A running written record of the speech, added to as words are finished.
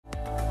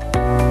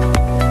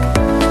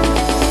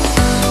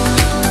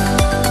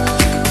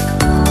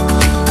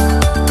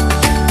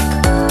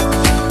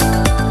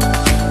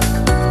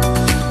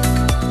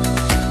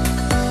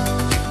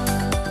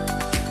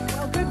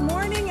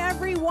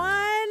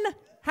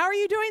are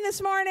you doing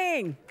this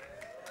morning?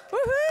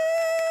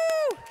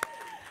 Woohoo!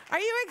 Are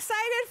you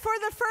excited for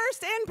the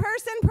first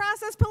in-person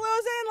Process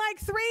Palooza in like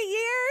 3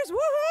 years?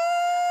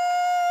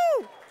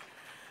 Woohoo!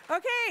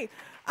 Okay,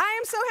 I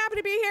am so happy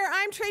to be here.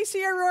 I'm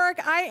Tracy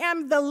O'Rourke. I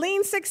am the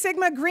Lean Six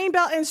Sigma Green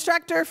Belt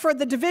instructor for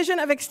the Division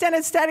of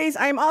Extended Studies.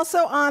 I'm also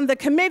on the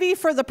committee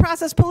for the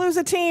Process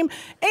Palooza team,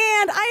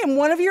 and I am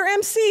one of your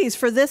MCs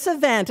for this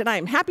event, and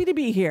I'm happy to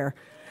be here.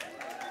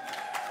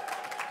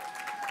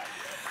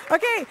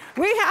 Okay,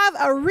 we have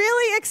a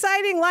really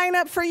exciting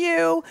lineup for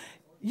you.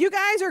 You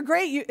guys are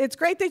great. It's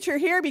great that you're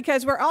here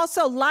because we're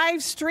also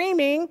live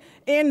streaming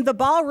in the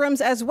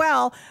ballrooms as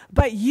well.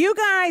 But you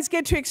guys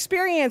get to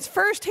experience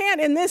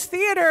firsthand in this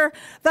theater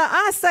the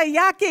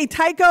Asayake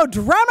Taiko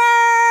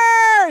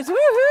drummers!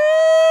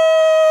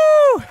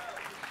 Woohoo!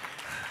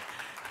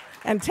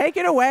 And take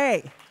it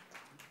away.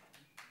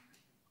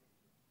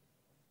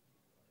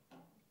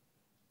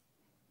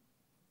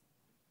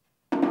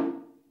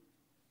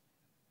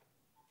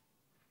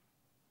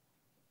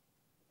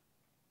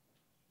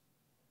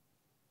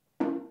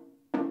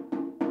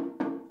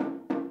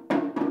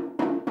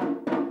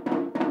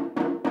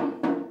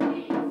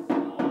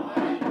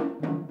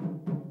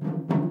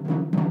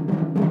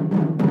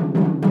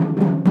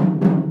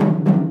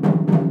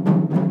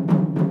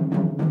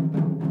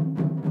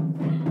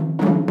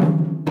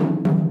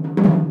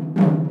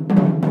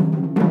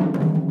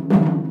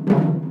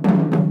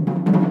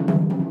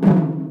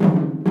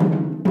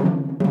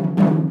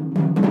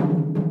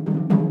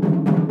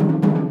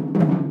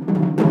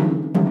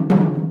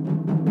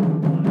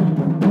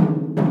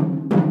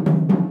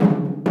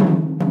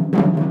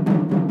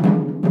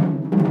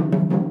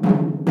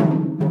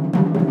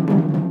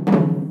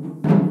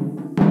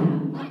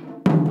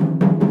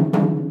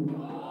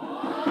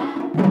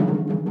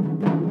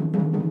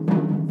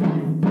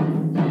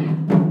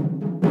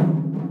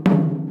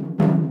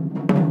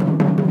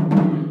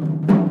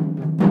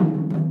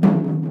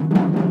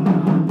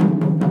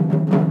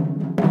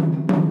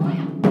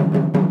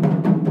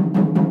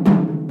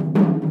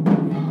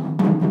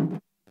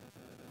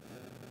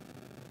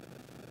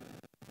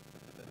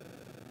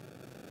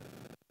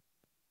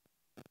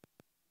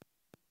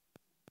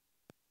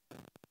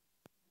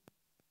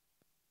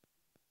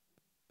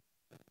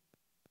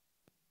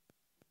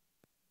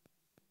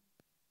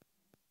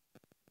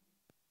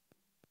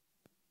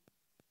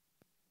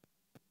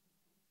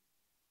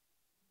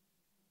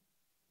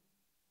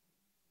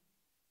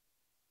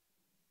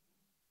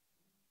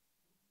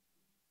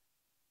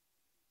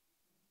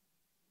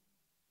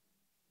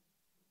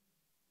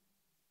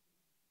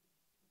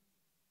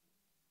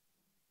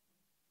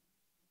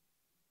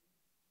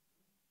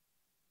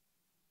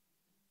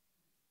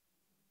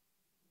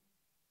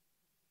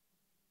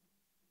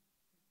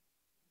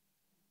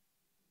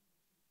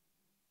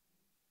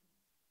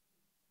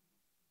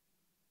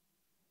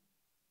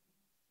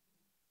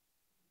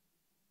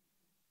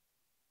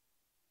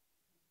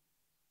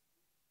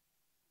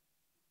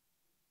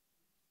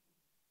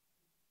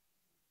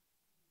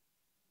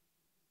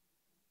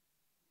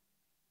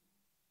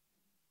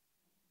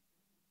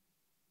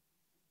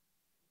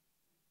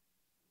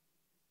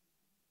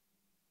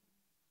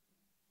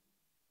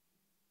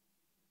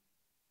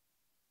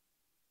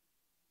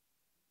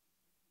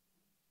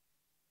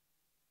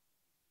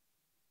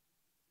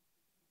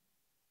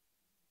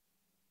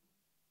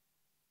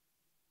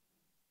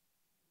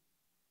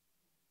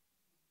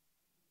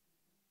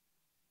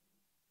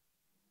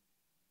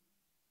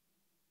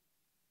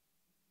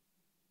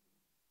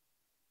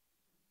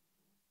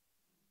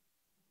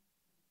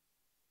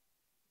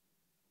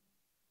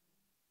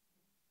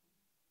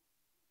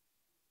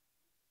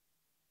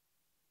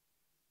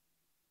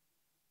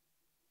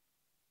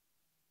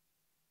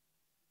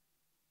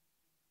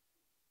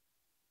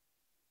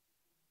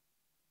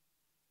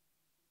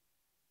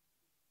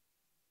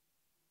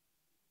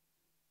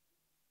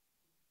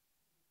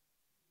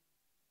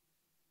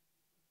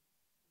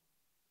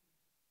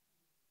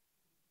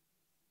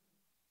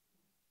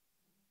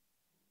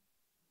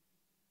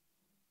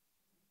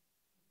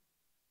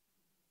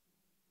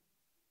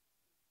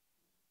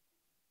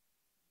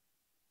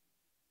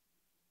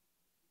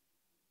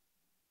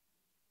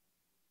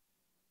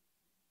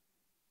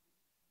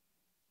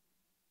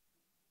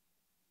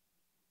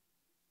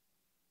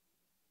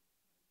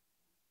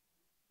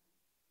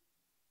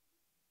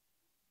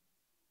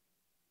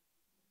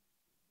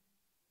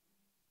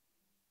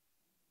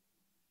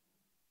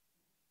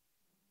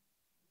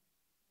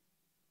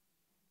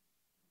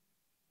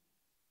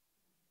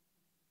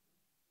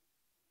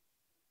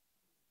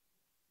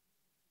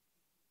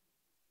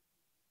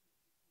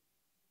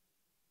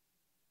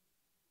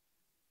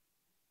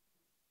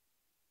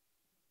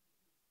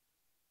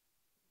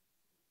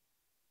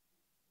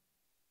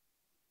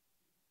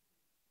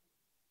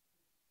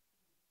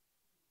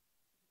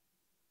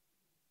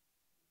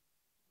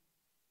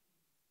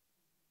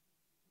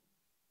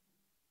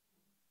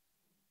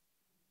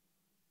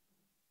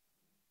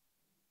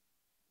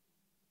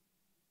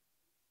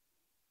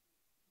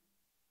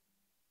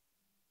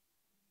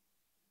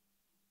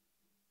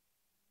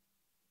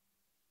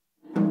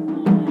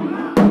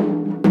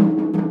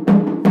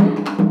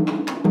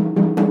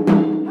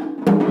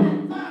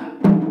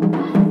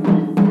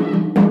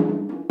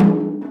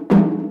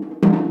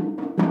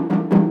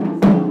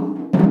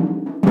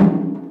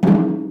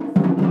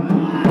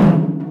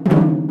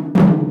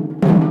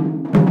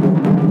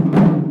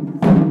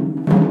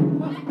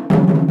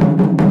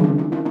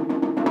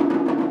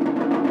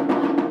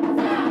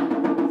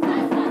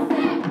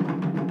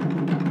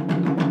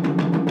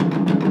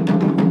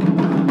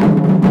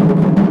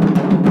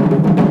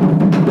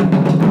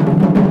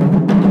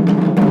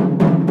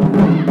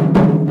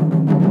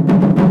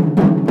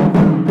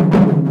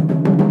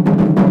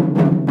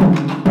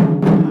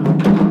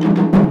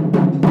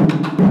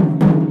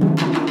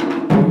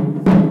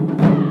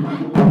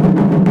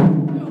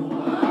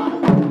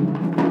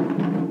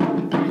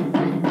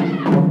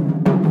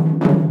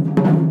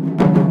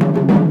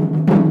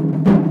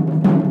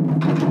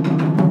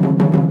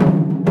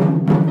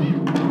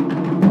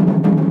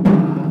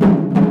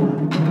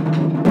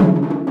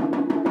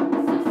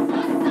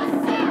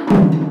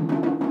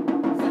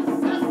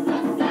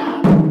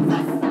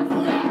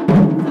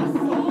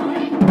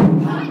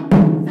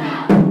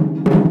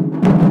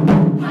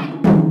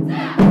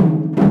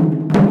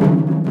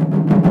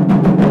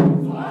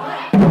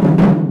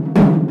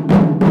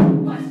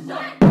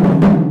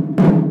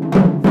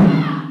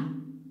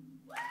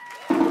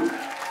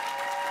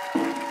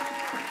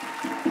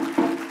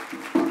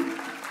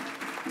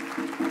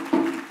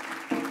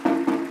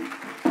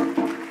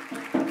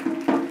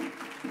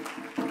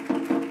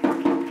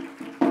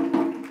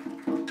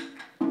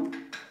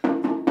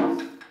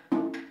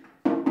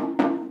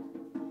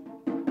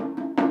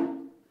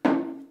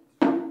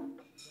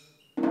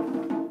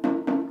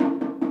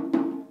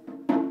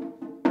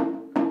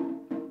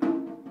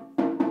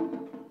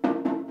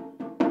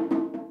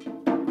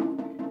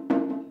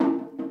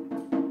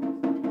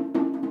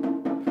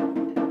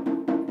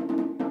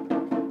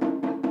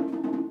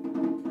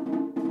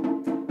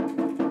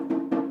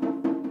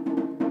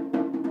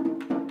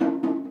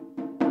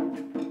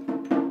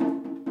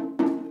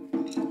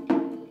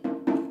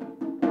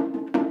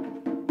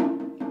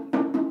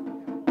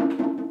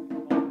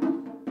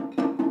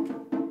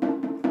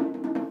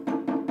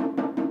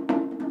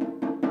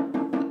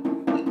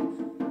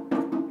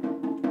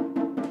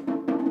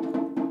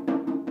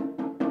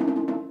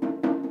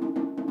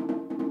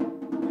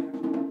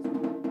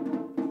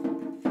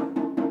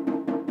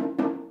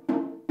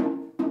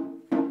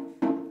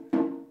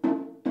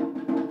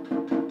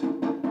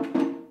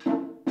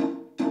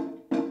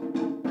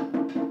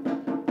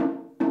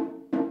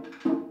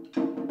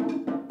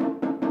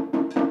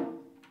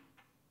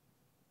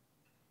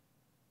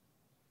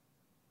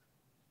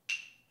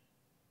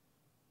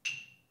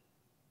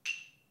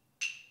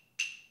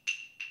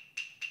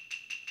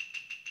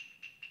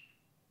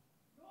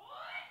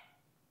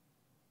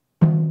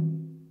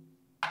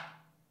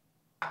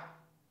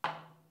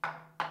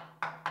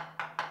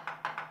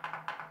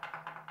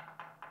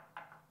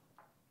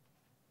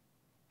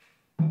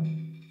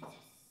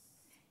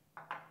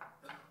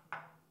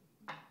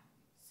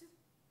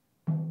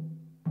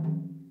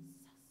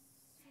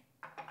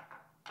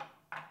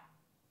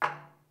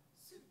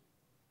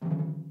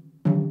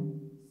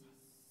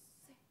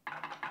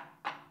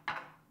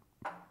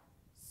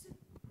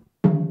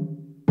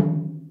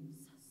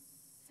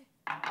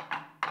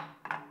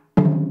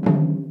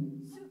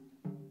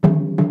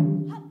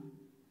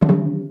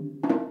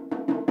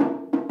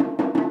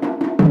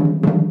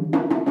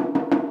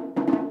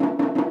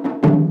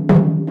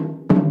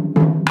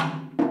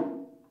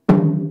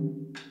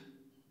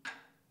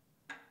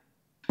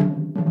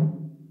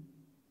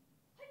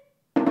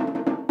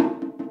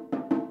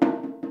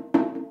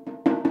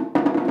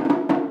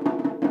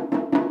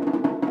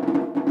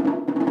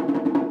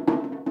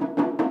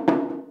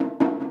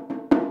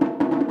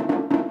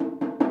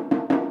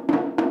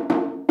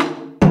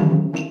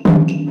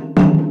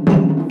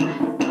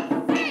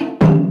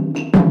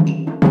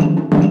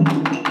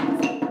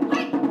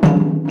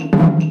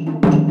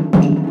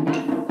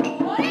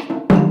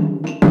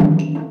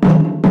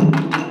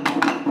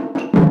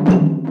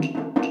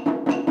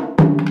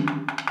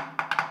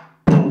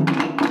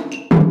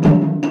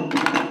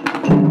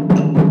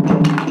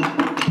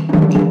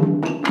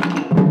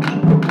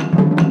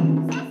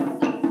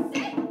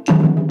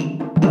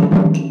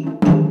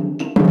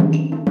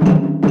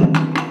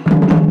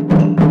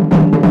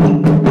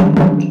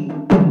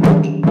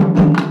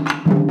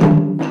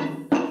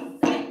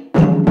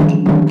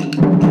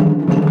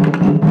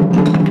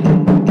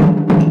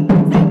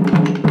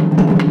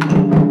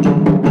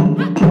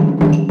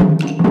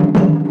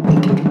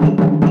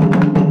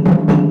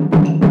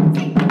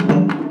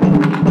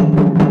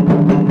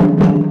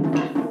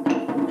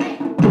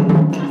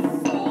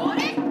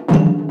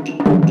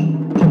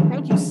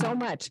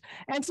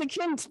 And to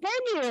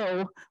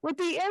continue with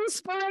the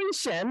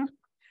inspiration,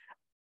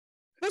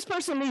 this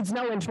person needs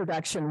no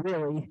introduction,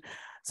 really.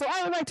 So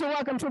I would like to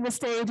welcome to the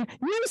stage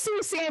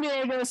UC San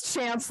Diego's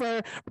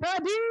Chancellor,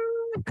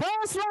 Pradeep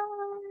Khosla.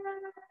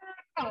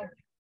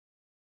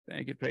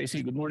 Thank you,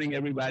 Tracy. Good morning,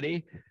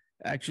 everybody.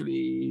 Actually,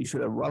 you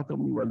should have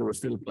welcomed me while they were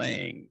still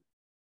playing,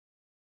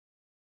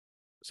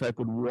 so I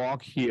could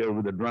walk here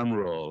with a drum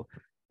roll.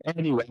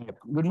 Anyway,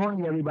 good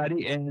morning,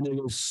 everybody, and it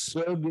was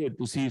so good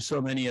to see so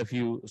many of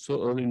you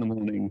so early in the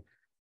morning.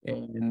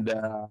 And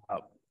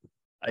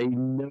I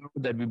know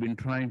that we've been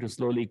trying to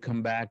slowly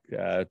come back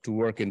to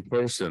work in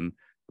person,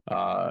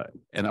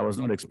 and I was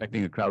not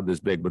expecting a crowd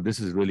this big, but this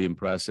is really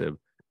impressive.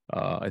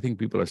 I think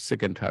people are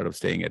sick and tired of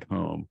staying at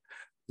home.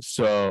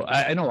 So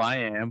I know I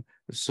am.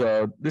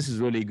 So this is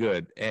really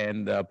good.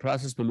 And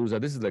Process Palooza,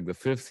 this is like the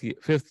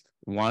fifth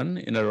one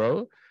in a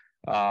row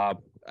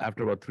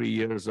after about 3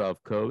 years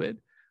of COVID.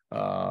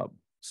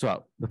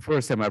 So the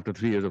first time after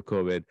 3 years of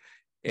COVID,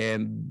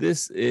 and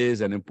this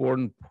is an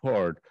important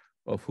part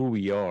of who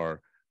we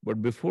are.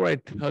 But before I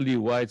tell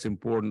you why it's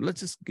important,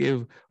 let's just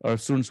give our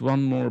students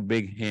one more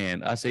big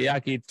hand.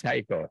 Asayake,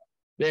 Taiko.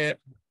 There.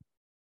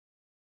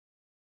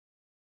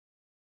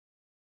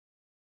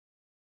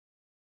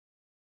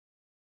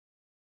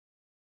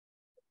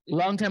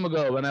 Long time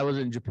ago, when I was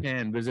in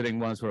Japan visiting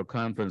once for a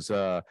conference,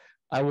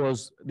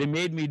 they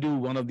made me do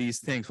one of these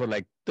things for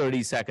like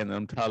 30 seconds.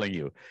 I'm telling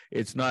you,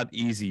 it's not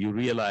easy. You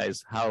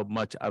realize how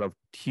much out of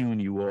tune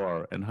you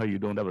are and how you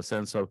don't have a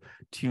sense of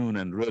tune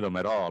and rhythm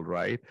at all,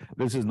 right?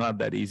 This is not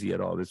that easy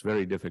at all. It's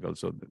very difficult.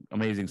 So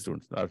amazing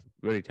students,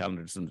 very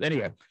talented students.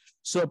 Anyway,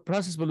 so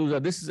Process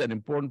Palooza, this is an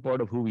important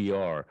part of who we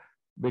are,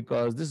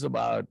 because this is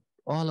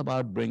all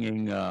about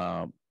bringing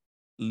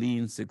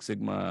Lean Six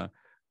Sigma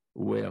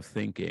way of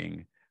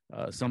thinking.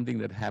 Something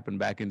that happened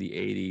back in the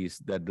 80s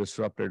that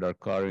disrupted our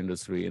car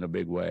industry in a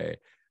big way.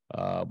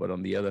 But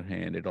on the other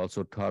hand, it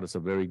also taught us a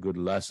very good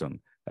lesson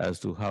as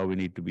to how we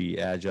need to be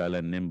agile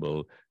and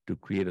nimble to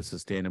create a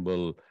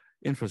sustainable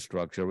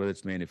infrastructure, whether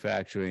it's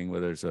manufacturing,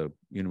 whether it's a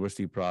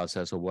university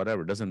process or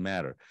whatever, it doesn't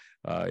matter.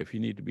 If you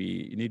need to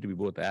be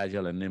both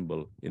agile and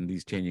nimble in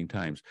these changing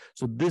times.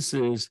 So this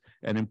is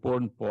an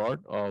important part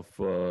of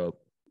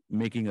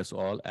making us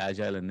all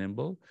agile and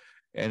nimble.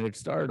 And it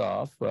started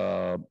off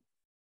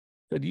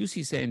at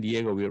UC San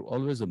Diego, we are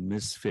always a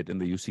misfit in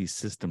the UC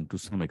system to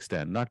some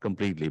extent, not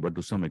completely, but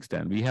to some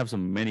extent. We have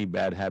many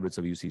bad habits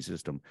of UC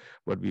system,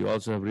 but we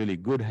also have really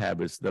good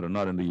habits that are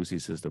not in the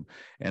UC system.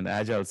 And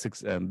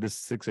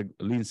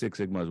Lean Six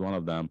Sigma is one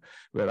of them,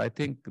 where I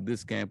think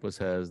this campus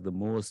has the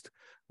most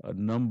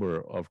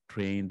number of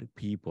trained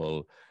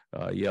people,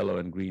 yellow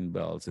and green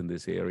belts in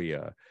this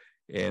area.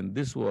 And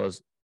this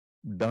was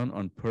done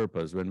on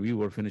purpose. When we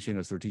were finishing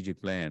a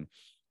strategic plan,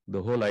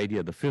 the whole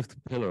idea, the fifth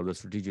pillar of the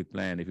strategic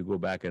plan, if you go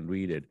back and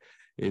read it,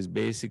 is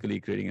basically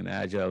creating an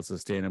agile,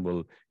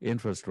 sustainable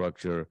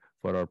infrastructure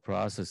for our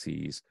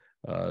processes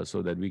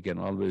so that we can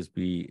always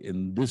be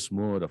in this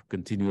mode of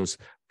continuous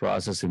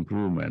process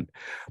improvement.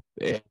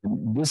 And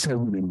this has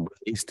been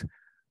embraced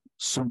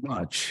so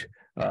much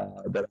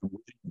that I'm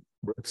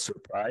both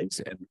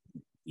surprised and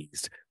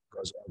pleased,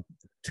 because it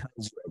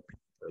tells you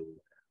people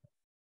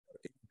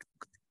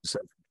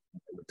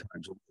all the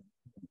time. So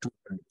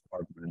 200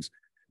 departments,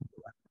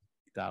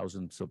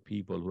 thousands of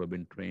people who have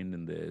been trained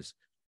in this.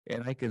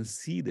 And I can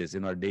see this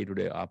in our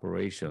day-to-day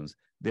operations.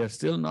 They're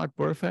still not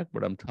perfect,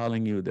 but I'm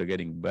telling you, they're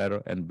getting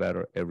better and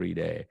better every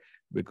day,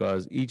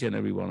 because each and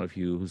every one of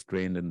you who's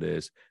trained in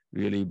this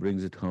really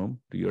brings it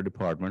home to your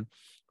department,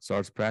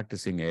 starts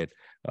practicing it,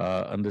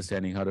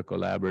 understanding how to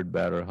collaborate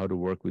better, how to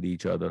work with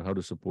each other, how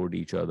to support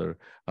each other,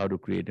 how to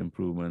create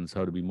improvements,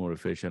 how to be more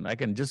efficient. I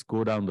can just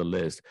go down the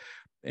list.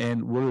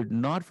 And were it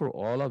not for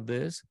all of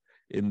this,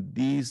 in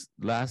these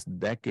last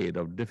decade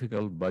of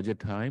difficult budget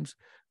times,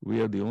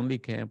 we are the only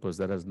campus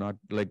that has not,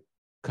 like,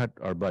 cut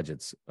our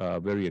budgets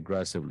very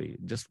aggressively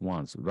just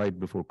once, right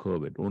before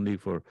COVID, only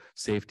for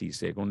safety's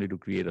sake, only to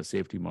create a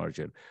safety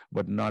margin,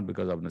 but not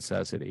because of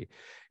necessity.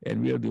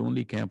 And we are the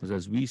only campus,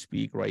 as we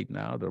speak right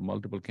now, there are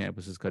multiple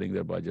campuses cutting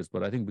their budgets,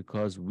 but I think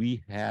because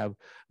we have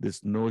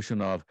this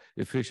notion of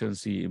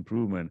efficiency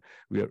improvement,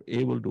 we are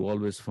able to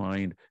always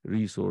find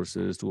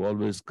resources to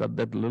always cut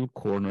that little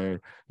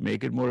corner,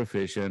 make it more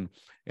efficient,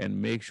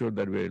 and make sure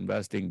that we're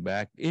investing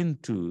back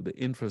into the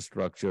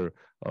infrastructure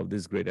of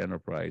this great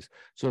enterprise.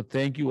 So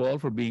thank you all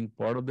for being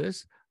part of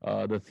this.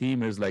 The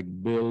theme is like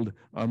build,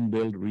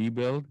 unbuild,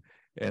 rebuild.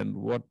 And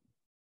what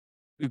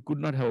we could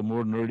not have a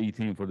more nerdy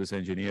theme for this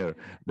engineer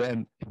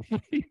than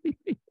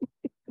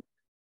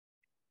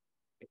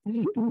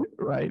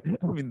right.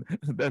 I mean,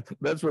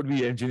 that's what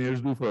we engineers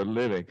do for a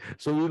living.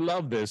 So we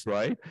love this,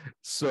 right?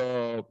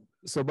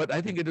 But I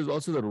think it is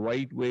also the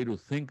right way to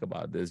think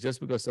about this. Just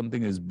because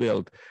something is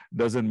built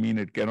doesn't mean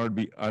it cannot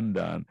be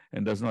undone,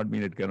 and does not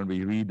mean it cannot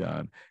be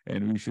redone.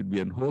 And we should be,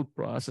 in whole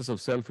process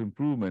of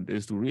self-improvement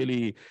is to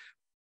really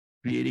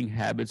creating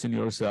habits in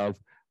yourself,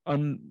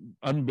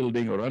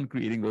 unbuilding or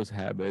uncreating those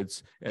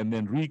habits, and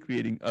then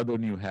recreating other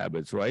new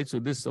habits, right? So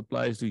this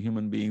applies to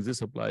human beings,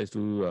 this applies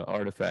to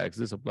artifacts,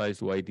 this applies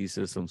to IT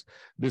systems,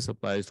 this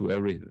applies to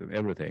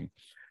everything.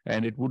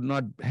 And it would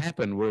not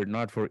happen were it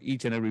not for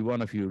each and every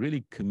one of you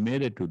really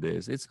committed to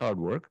this. It's hard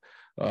work.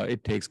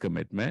 It takes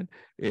commitment.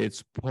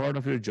 It's part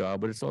of your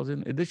job, but it's also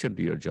in addition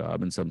to your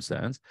job in some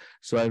sense.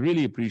 So I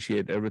really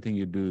appreciate everything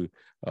you do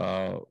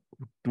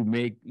to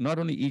make not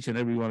only each and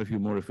every one of you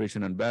more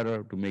efficient and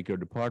better, to make your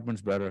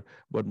departments better,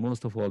 but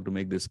most of all, to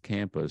make this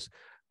campus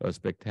a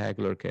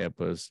spectacular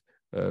campus.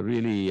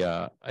 Really,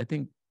 I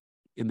think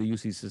in the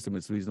UC system,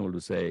 it's reasonable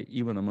to say,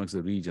 even amongst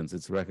the regions,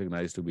 it's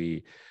recognized to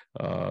be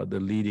the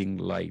leading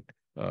light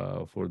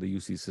for the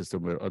UC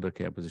system where other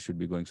campuses should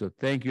be going. So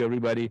thank you,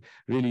 everybody.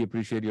 Really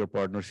appreciate your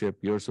partnership,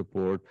 your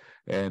support,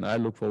 and I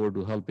look forward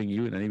to helping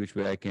you in any which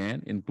way I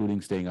can,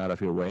 including staying out of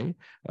your way,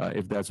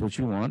 if that's what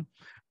you want.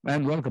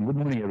 And welcome. Good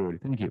morning, everybody.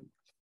 Thank you.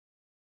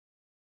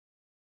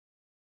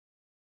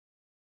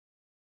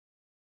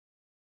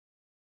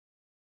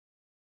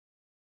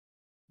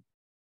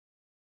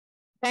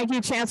 Thank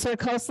you, Chancellor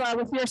Khosla.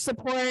 With your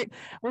support,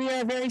 we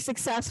are very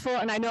successful,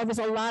 and I know there's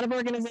a lot of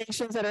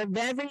organizations that are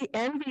very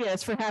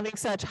envious for having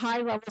such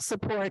high-level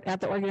support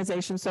at the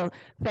organization, so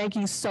thank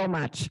you so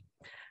much.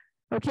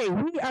 Okay,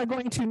 we are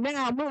going to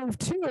now move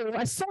to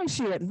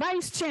Associate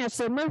Vice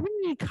Chancellor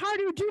Marie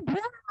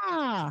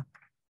Carter-Dubois.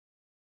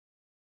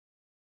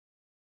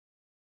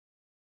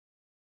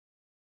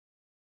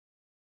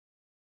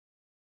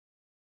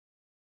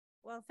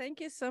 Well,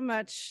 thank you so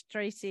much,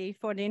 Tracy,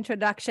 for the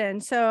introduction.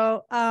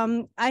 So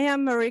I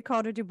am Marie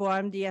Carter-Dubois.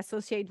 I'm the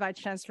Associate Vice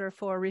Chancellor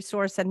for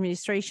Resource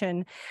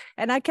Administration.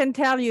 And I can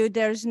tell you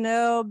there's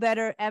no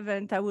better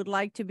event I would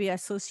like to be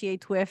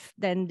associated with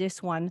than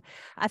this one.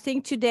 I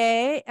think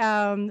today,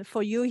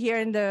 for you here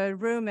in the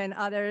room and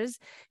others,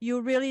 you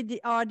really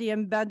are the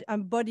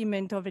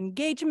embodiment of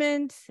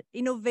engagement,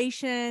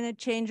 innovation,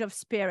 change of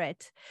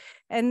spirit.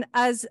 And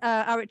as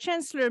our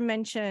Chancellor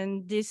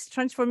mentioned, this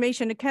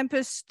transformation, the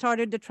campus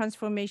started the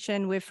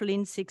transformation with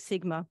Lean Six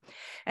Sigma.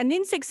 And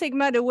Lean Six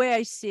Sigma, the way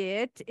I see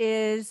it,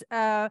 is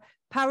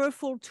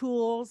powerful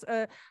tools.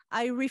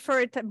 I refer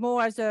it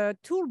more as a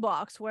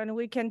toolbox when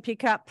we can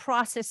pick up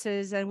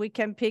processes and we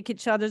can pick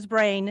each other's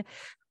brain.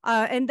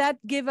 And that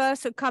give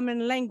us a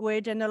common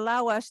language and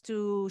allow us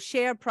to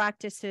share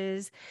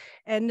practices,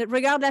 and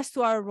regardless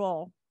to our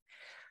role.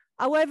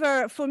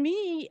 However, for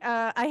me,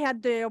 I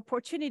had the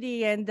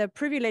opportunity and the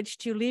privilege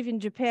to live in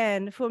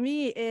Japan. For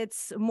me,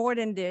 it's more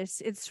than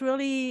this. It's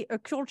really a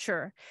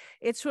culture.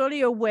 It's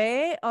really a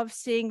way of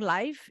seeing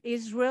life.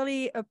 It's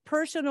really a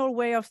personal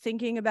way of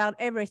thinking about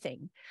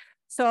everything.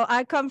 So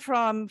I come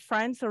from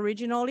France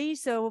originally,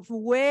 so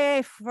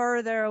way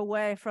further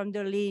away from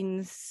the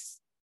lean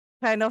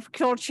kind of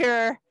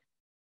culture.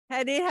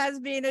 And it has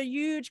been a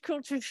huge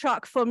culture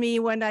shock for me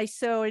when I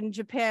saw in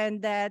Japan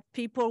that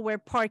people were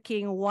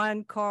parking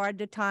one car at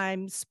a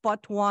time,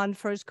 spot one,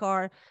 first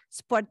car,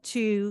 spot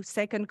two,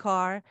 second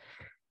car,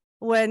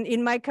 when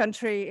in my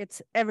country,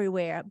 it's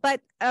everywhere. But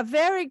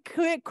very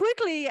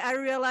quickly, I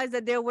realized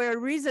that there were a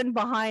reason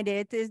behind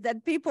it, is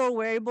that people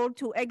were able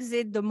to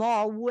exit the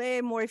mall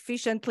way more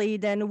efficiently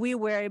than we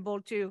were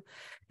able to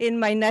in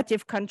my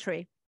native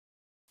country.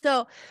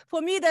 So for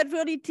me, that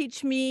really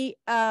teach me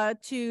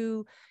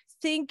to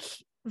think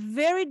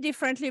very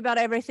differently about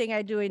everything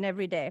I do in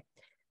every day.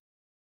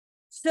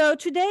 So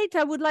to date,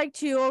 I would like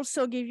to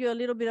also give you a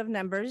little bit of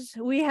numbers.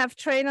 We have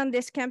trained on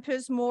this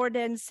campus more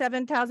than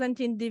 7,000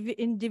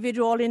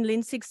 individuals in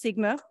Lean Six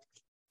Sigma.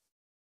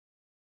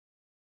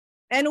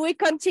 And we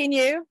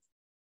continue.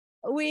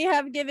 We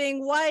have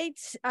given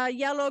white,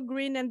 yellow,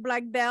 green, and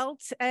black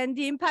belts. And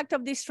the impact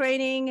of this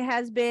training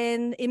has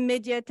been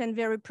immediate and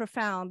very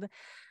profound.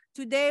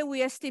 Today,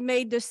 we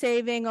estimate the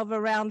saving of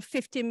around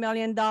 $50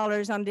 million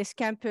on this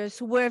campus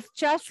with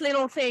just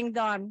little things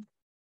done.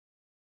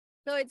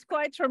 So it's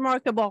quite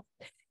remarkable.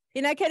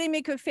 In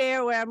academic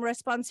affair, where I'm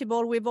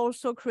responsible, we've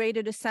also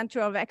created a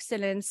center of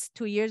excellence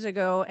 2 years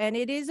ago. And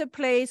it is a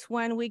place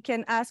when we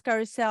can ask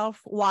ourselves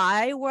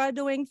why we're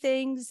doing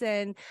things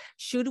and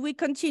should we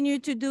continue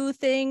to do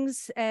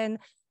things, and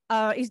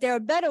is there a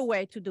better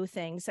way to do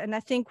things? And I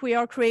think we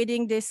are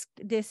creating this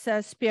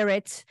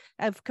spirit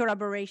of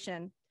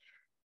collaboration.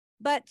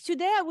 But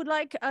today I would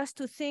like us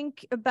to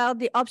think about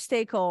the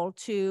obstacle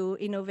to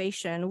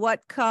innovation,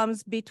 what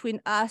comes between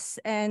us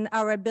and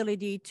our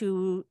ability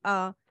to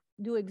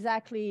do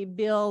exactly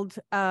build,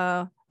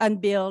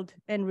 unbuild,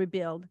 and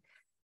rebuild.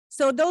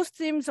 So those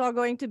themes are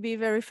going to be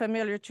very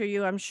familiar to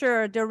you, I'm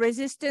sure. The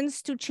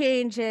resistance to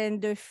change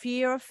and the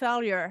fear of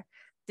failure.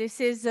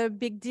 This is a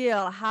big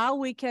deal, how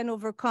we can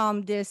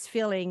overcome this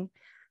feeling.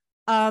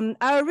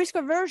 Our risk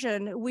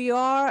aversion, we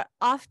are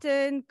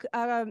often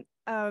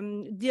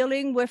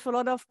dealing with a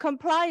lot of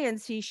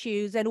compliance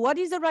issues, and what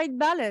is the right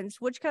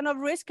balance? Which kind of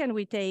risk can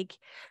we take?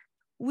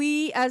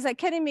 We, as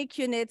academic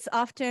units,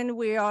 often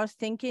we are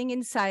thinking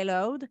in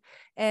siloed,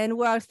 and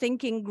we are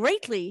thinking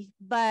greatly,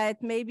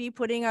 but maybe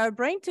putting our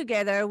brain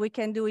together, we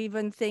can do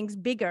even things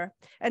bigger.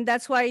 And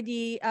that's why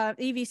the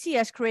EVC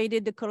has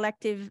created the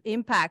collective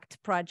impact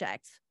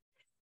projects.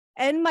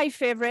 And my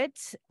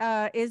favorite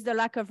is the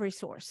lack of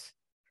resource.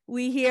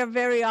 We hear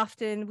very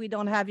often we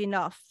don't have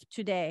enough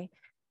today.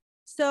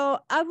 So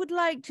I would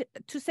like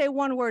to say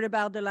one word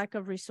about the lack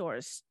of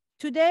resource.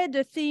 Today,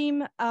 the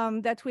theme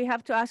that we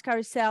have to ask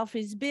ourselves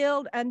is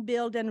build,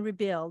 unbuild, and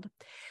rebuild.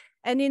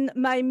 And in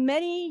my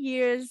many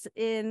years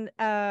in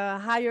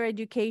higher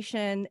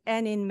education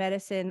and in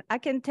medicine, I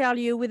can tell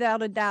you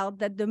without a doubt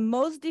that the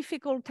most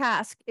difficult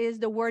task is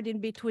the word in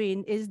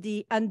between, it's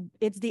the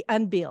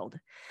unbuild.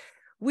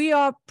 We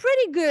are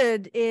pretty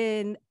good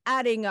in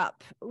adding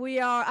up.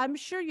 I'm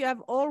sure you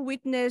have all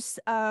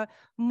witnessed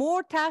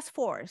more task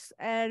force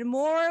and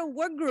more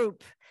work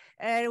group,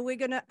 and we're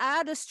gonna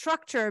add a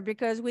structure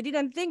because we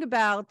didn't think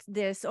about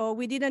this or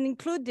we didn't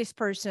include this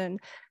person.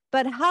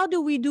 But how do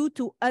we do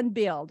to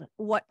unbuild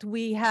what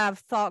we have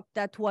thought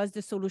that was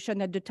the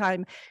solution at the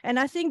time? And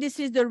I think this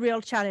is the real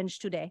challenge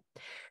today.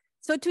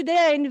 So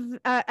today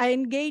I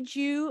engage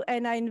you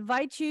and I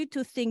invite you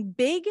to think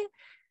big,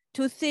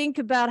 to think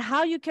about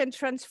how you can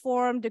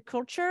transform the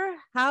culture,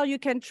 how you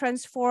can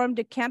transform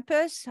the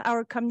campus,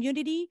 our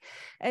community,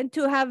 and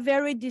to have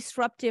very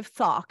disruptive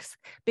thoughts,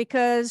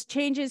 because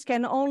changes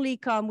can only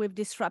come with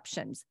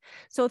disruptions.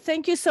 So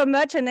thank you so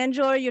much and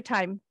enjoy your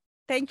time.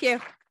 Thank you.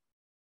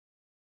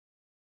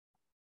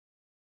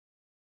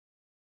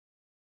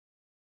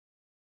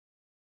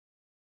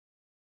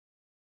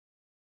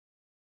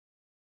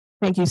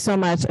 Thank you so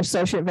much,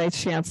 Associate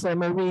Vice Chancellor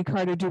Marie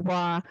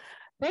Carter-Dubois.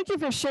 Thank you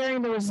for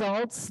sharing the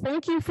results.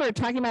 Thank you for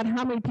talking about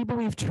how many people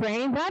we've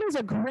trained. That is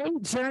a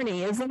great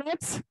journey, isn't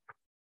it?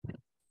 And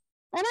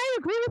I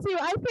agree with you.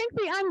 I think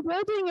the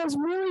unbuilding is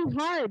really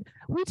hard.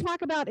 We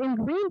talk about in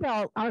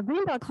Greenbelt, our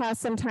Greenbelt class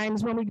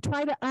sometimes when we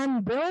try to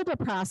unbuild a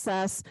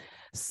process,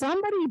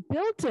 somebody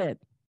built it.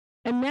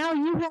 And now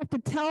you have to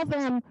tell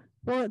them,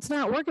 well, it's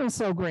not working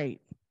so great,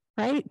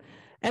 right?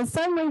 And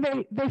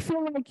suddenly they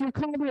feel like you're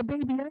calling their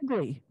baby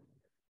ugly,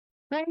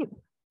 right?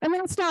 And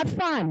that's not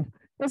fun.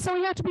 And so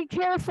we have to be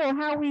careful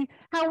how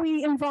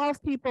we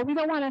involve people. We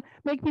don't want to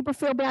make people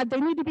feel bad. They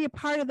need to be a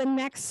part of the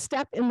next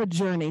step in the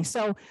journey.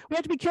 So we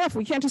have to be careful.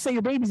 We can't just say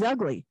your baby's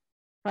ugly,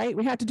 right?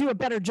 We have to do a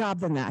better job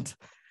than that.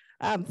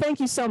 Thank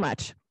you so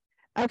much.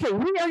 Okay,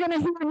 we are going to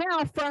hear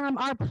now from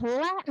our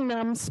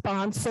platinum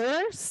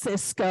sponsor,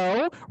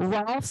 Cisco,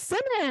 Rolf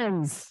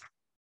Simmons.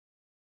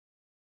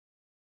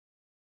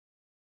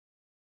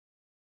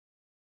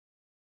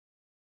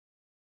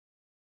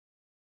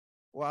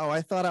 Wow,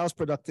 I thought I was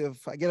productive.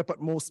 I get up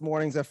at most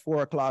mornings at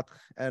 4 o'clock,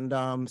 and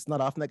it's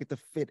not often I get to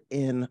fit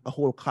in a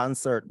whole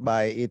concert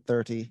by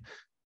 8:30.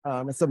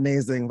 It's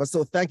amazing. But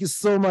so thank you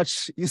so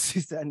much, UC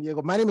San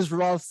Diego. My name is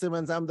Rolf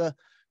Simmons. I'm the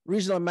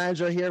regional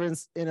manager here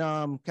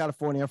in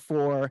California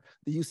for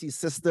the UC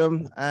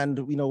system, and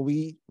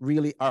we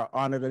really are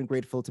honored and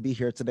grateful to be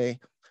here today.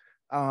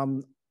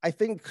 I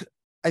think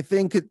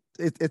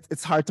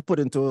it's hard to put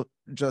into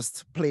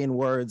just plain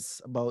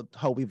words about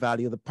how we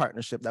value the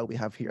partnership that we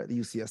have here at the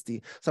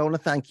UCSD. So I want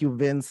to thank you,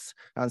 Vince,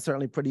 and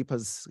certainly Pradeep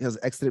has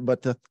exited,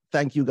 but to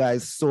thank you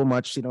guys so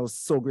much.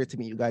 So great to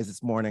meet you guys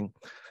this morning.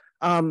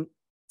 I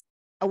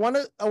want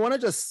to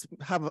just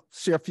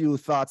share a few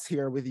thoughts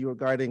here with you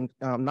regarding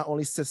not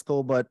only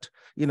Cisco, but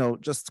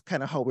just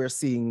kind of how we're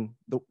seeing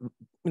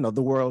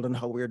the world and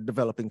how we're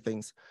developing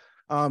things.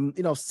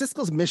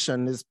 Cisco's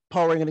mission is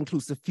powering an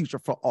inclusive future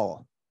for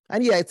all.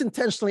 And yeah, it's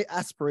intentionally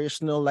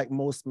aspirational, like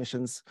most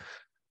mission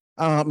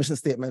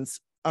statements.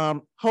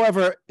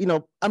 However,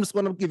 I'm just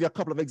going to give you a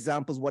couple of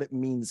examples what it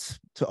means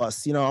to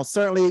us.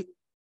 Certainly,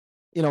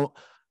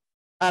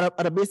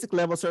 at a basic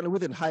level, certainly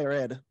within higher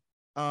ed,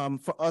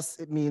 for us,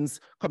 it means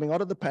coming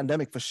out of the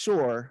pandemic for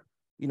sure.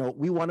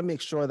 We want to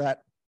make sure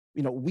that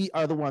we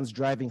are the ones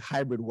driving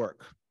hybrid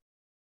work,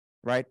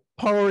 right?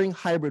 Powering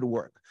hybrid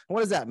work. And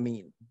what does that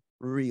mean,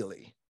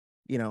 really?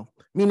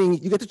 Meaning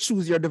you get to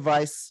choose your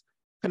device,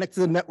 connect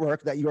to the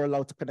network that you're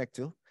allowed to connect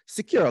to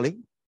securely,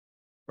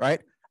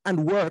 right?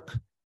 And work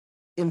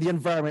in the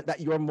environment that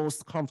you're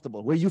most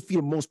comfortable, where you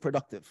feel most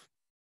productive.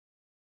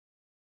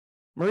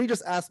 Marie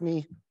just asked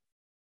me,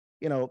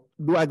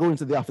 do I go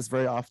into the office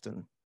very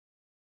often?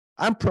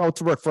 I'm proud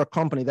to work for a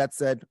company that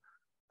said,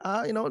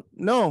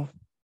 no,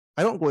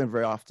 I don't go in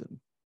very often.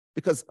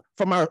 Because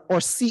from our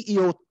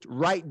CEO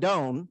right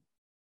down,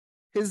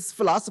 his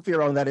philosophy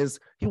around that is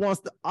he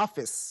wants the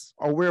office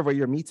or wherever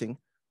you're meeting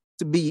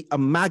to be a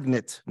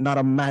magnet, not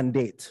a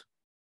mandate.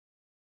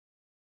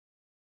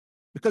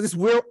 Because it's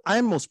where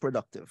I'm most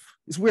productive.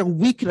 It's where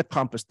we can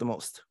accomplish the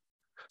most.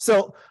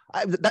 So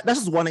that's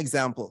just one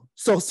example.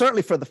 So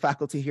certainly for the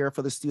faculty here,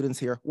 for the students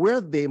here, where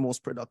are they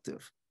most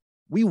productive?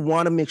 We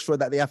want to make sure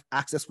that they have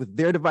access with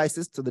their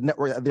devices to the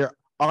network that they're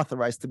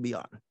authorized to be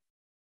on.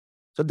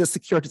 So the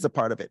security is a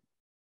part of it.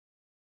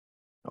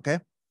 Okay.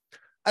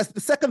 As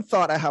the second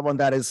thought I have on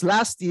that is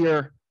last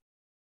year,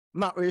 I'm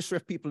not really sure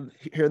if people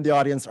here in the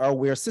audience are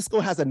aware, Cisco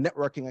has a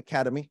networking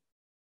academy.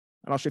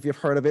 I'm not sure if you've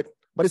heard of it,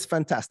 but it's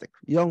fantastic.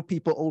 Young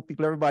people, old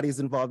people, everybody is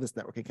involved in this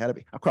networking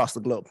academy across the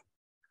globe.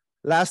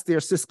 Last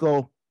year,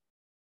 Cisco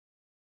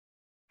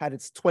had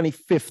its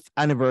 25th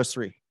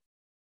anniversary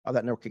of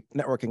that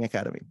networking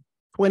academy.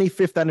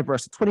 25th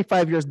anniversary,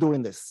 25 years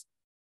doing this.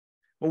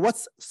 But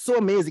what's so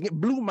amazing, it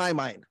blew my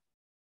mind.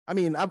 I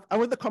mean, I'm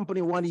with the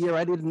company 1 year,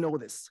 I didn't know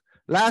this.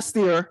 Last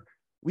year,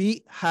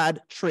 we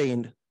had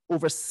trained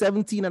over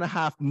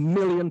 17.5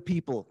 million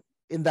people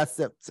in that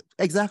set.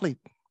 Exactly.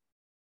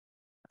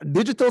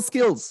 Digital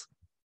skills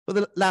for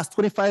the last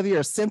 25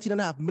 years,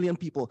 17.5 million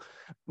people.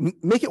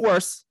 Make it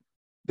worse,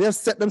 they have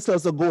set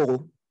themselves a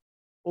goal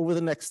over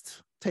the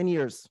next 10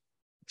 years,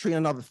 train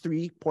another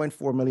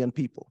 3.4 million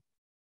people.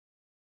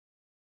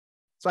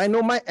 So I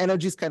know my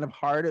energy is kind of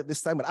hard at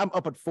this time, but I'm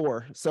up at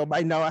 4. So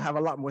by now I have a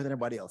lot more than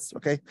everybody else,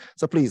 okay?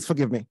 So please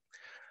forgive me.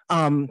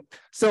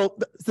 So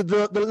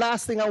the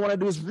last thing I want to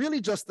do is really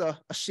just a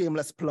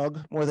shameless plug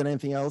more than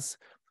anything else.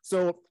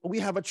 So we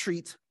have a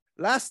treat.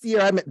 Last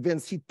year I met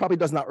Vince. He probably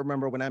does not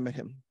remember when I met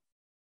him.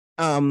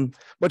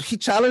 But he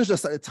challenged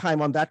us at the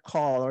time on that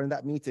call or in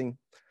that meeting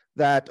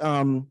that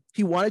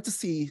he wanted to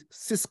see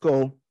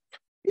Cisco,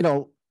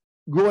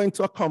 grow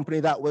into a company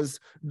that was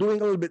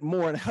doing a little bit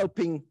more and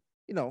helping,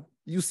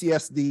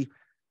 UCSD,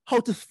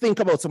 how to think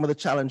about some of the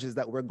challenges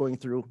that we're going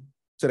through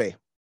today.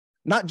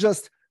 Not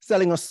just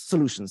selling us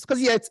solutions. Because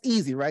yeah, it's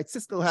easy, right?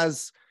 Cisco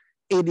has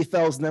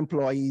 80,000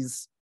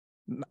 employees,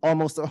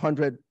 almost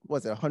 98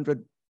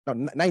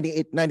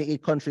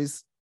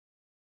 countries.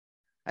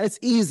 And it's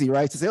easy,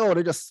 right? To say, oh,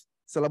 they just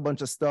sell a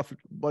bunch of stuff, a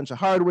bunch of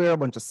hardware, a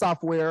bunch of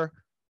software.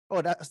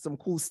 Oh, that's some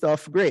cool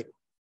stuff, great.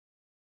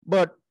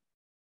 But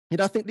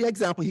I think the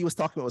example he was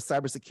talking about was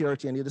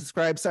cybersecurity, and he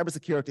described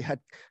cybersecurity had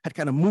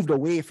kind of moved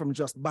away from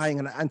just buying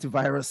an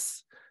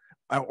antivirus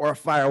or a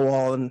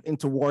firewall and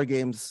into war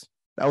games.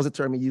 That was the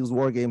term he used,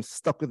 war games,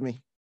 stuck with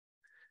me.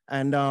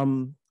 And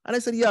I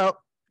said, yeah,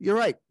 you're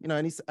right.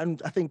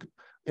 And I think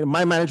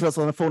my manager was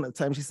on the phone at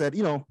the time. She said,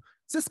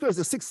 Cisco is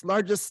the 6th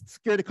largest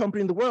security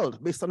company in the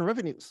world based on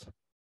revenues.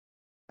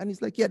 And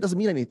he's like, yeah, it doesn't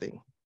mean anything.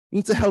 You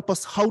need to help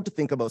us how to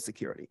think about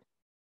security.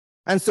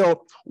 And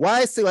so why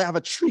I say I have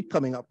a treat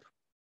coming up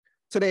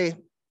today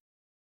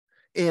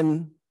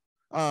in,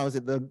 is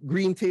it the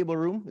green table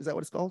room? Is that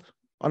what it's called?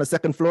 On the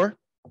 2nd floor.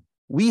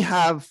 We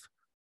have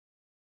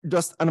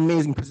just an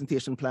amazing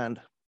presentation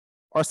planned.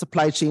 Our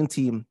supply chain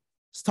team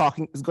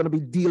is going to be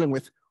dealing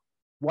with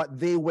what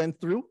they went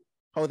through,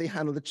 how they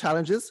handled the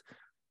challenges,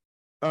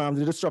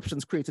 the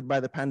disruptions created by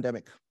the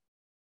pandemic.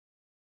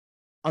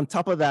 On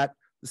top of that,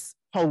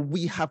 how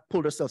we have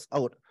pulled ourselves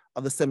out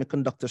of the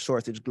semiconductor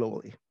shortage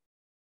globally.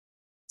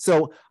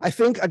 So I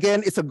think,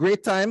 again, it's a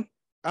great time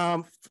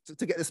to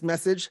get this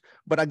message.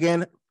 But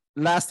again,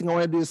 last thing I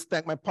want to do is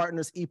thank my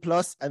partners, E+,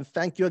 and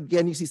thank you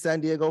again, UC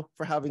San Diego,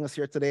 for having us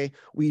here today.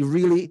 We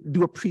really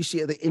do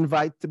appreciate the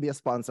invite to be a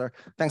sponsor.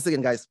 Thanks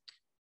again, guys.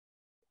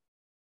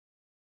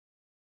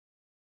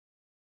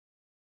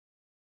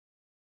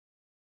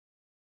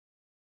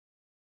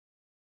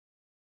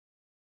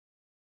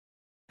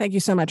 Thank you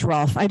so much,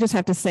 Rolf. I just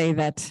have to say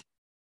that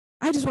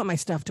I just want my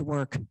stuff to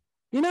work.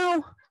 You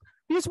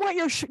just want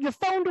your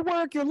phone to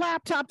work, your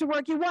laptop to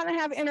work. You want to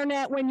have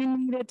internet when you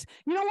need it.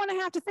 You don't want to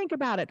have to think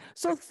about it.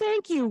 So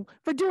thank you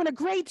for doing a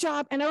great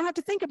job, and I don't have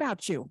to think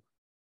about you.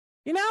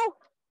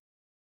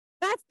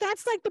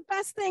 That's like the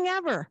best thing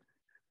ever.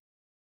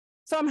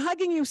 So I'm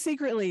hugging you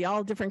secretly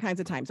all different kinds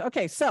of times.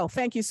 Okay, so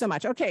thank you so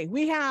much. Okay,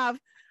 we have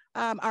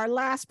our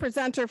last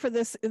presenter for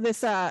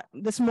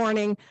this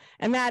morning,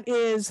 and that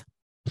is,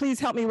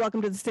 please help me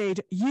welcome to the stage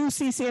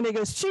UC San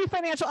Diego's Chief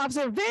Financial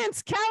Officer,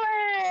 Vince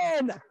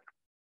Kellen.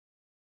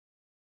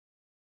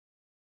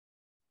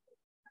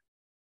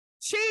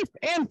 Chief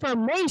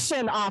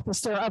Information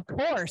Officer, of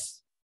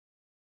course.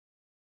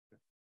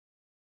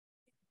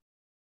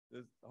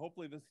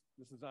 Hopefully this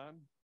is on.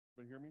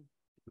 Can you hear me?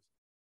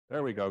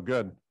 There we go.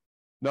 Good.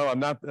 No, I'm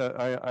not.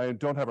 I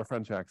don't have a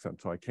French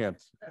accent, so I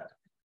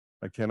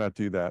cannot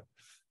do that.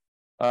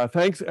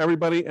 Thanks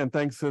everybody, and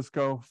thanks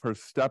Cisco for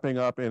stepping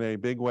up in a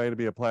big way to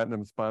be a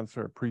platinum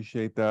sponsor.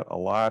 Appreciate that a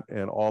lot,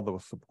 and all the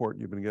support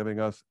you've been giving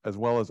us, as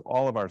well as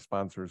all of our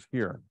sponsors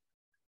here.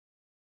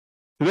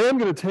 Today I'm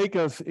going to take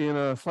us in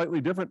a slightly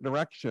different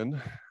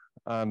direction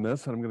on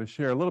this, and I'm going to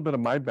share a little bit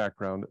of my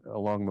background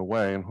along the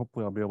way, and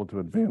hopefully I'll be able to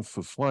advance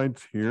the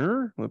slides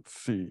here. Let's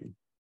see.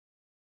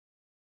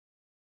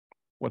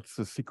 What's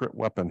the secret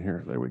weapon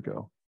here? There we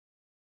go.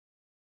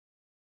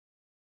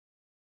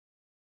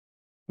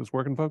 Is this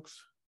working,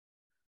 folks?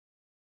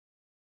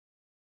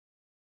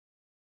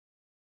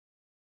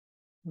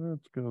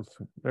 Let's go.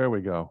 There we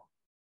go.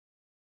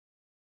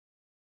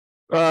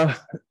 I'm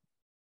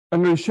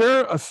going to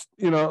share,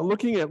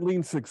 looking at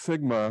Lean Six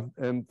Sigma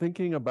and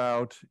thinking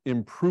about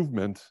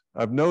improvement.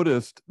 I've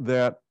noticed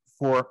that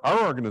for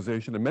our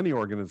organization and many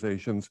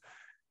organizations,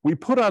 we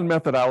put on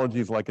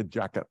methodologies like a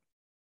jacket,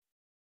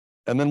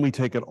 and then we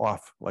take it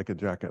off like a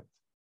jacket.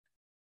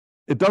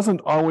 It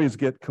doesn't always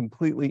get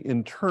completely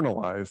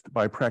internalized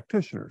by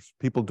practitioners,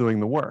 people doing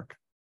the work.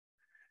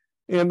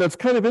 And that's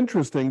kind of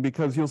interesting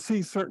because you'll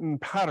see certain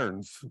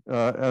patterns,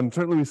 and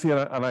certainly we see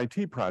it on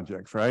IT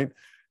projects, right?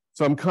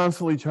 So I'm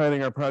constantly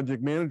chiding our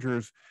project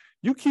managers,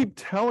 you keep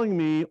telling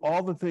me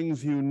all the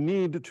things you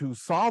need to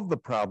solve the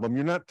problem.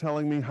 You're not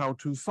telling me how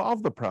to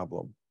solve the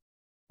problem.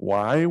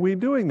 Why are we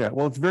doing that?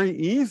 Well, it's very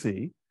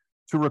easy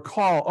to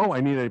recall, oh,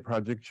 I need a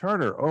project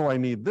charter. Oh, I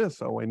need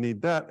this. Oh, I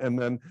need that. And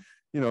then,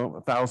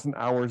 1,000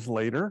 hours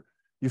later,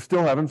 you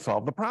still haven't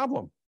solved the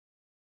problem.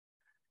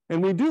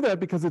 And we do that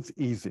because it's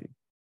easy,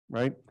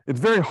 right? It's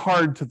very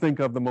hard to think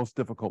of the most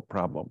difficult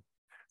problem.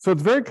 So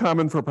it's very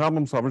common for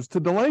problem solvers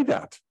to delay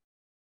that,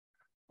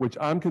 which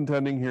I'm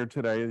contending here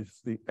today is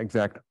the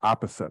exact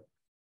opposite.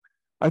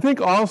 I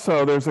think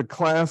also there's a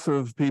class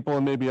of people,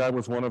 and maybe I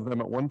was one of them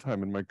at one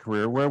time in my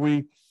career, where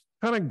we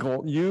kind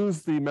of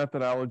use the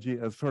methodology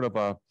as sort of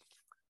a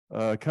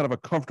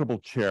comfortable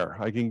chair.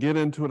 I can get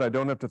into it. I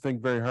don't have to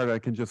think very hard. I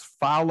can just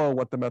follow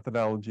what the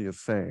methodology is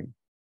saying.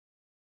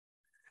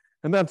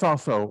 And that's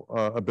also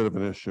a bit of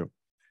an issue.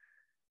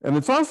 And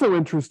it's also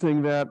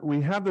interesting that we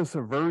have this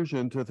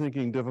aversion to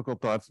thinking difficult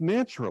thoughts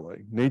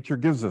naturally. Nature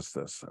gives us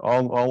this.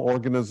 All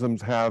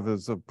organisms have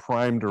as a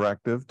prime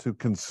directive to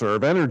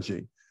conserve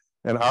energy.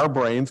 And our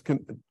brains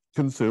can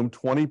consume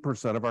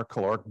 20% of our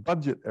caloric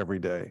budget every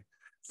day.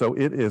 So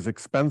it is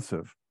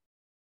expensive.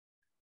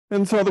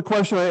 And so the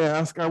question I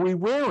ask, are we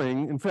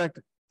wearing, in fact,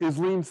 is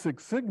Lean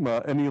Six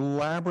Sigma an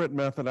elaborate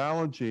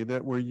methodology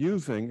that we're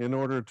using in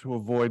order to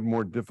avoid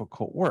more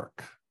difficult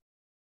work?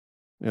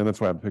 And that's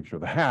why I have a picture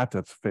of the hat.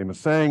 That's a famous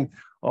saying,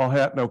 all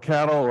hat, no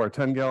cattle, or a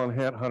 10-gallon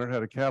hat, 100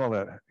 head of cattle.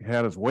 That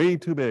hat is way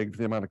too big for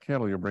the amount of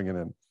cattle you're bringing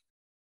in.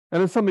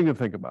 And it's something to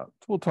think about.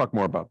 So we'll talk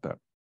more about that.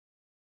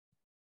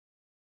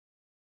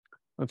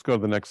 Let's go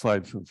to the next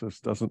slide since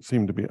this doesn't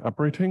seem to be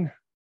operating.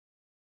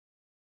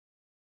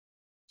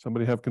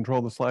 Somebody have control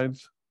of the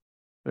slides?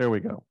 There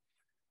we go.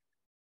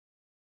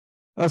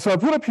 So I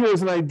put up here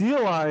is an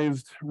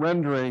idealized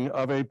rendering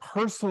of a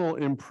personal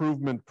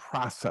improvement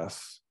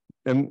process.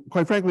 And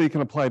quite frankly, it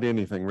can apply to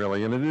anything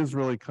really. And it is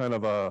really kind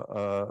of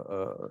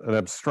an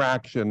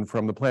abstraction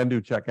from the Plan, Do,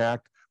 Check,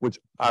 Act, which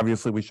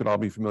obviously we should all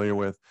be familiar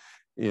with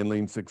in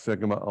Lean Six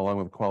Sigma, along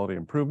with quality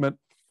improvement.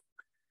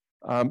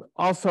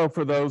 Also,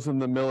 for those in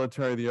the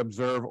military, the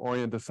Observe,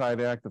 Orient,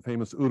 Decide Act, the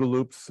famous OODA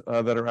loops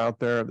that are out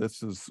there,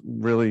 this is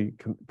really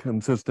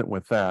consistent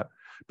with that.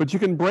 But you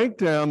can break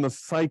down the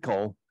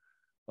cycle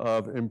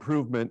of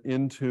improvement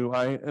into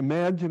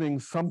imagining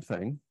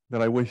something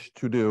that I wish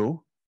to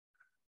do.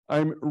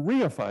 I'm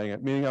reifying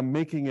it, meaning I'm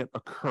making it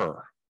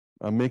occur.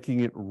 I'm making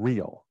it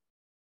real.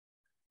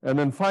 And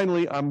then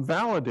finally, I'm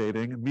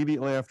validating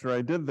immediately after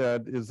I did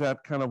that, is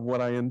that kind of what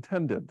I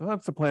intended?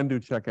 That's the Plan, Do,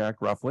 Check, Act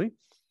roughly.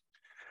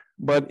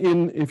 But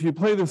if you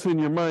play this in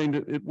your mind,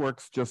 it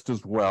works just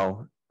as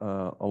well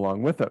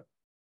along with it.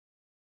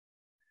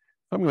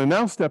 I'm going to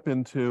now step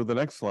into the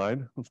next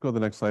slide. Let's go to the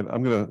next slide.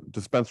 I'm going to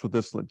dispense with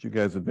this, let you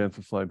guys advance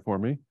the slide for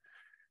me.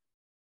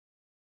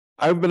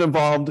 I've been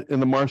involved in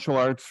the martial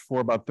arts for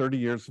about 30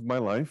 years of my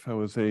life. I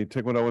was a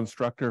Taekwondo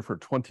instructor for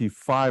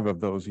 25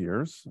 of those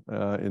years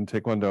in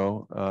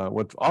Taekwondo.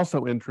 What's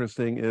also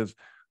interesting is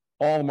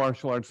all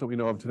martial arts that we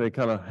know of today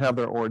kind of have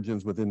their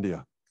origins with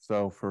India.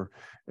 So for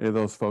any of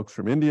those folks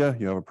from India,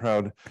 you have a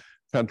proud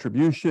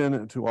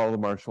contribution to all the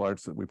martial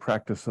arts that we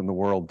practice in the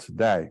world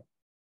today.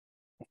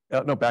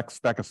 No, back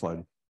a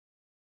slide.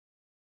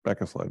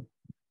 Back a slide.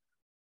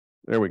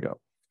 There we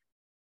go.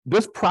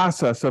 This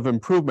process of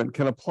improvement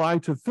can apply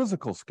to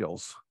physical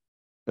skills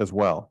as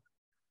well.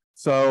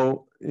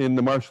 So in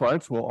the martial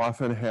arts, we'll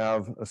often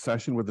have a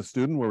session with the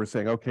student where we're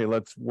saying, okay,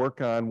 let's work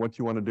on what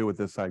you want to do with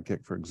this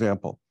sidekick, for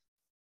example.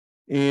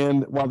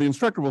 And while the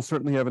instructor will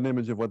certainly have an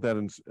image of what that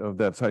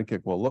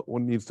sidekick what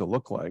needs to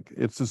look like,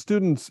 it's the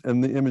students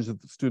and the image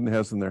that the student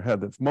has in their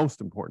head that's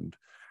most important.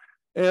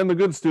 And the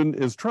good student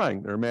is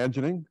trying. They're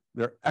imagining,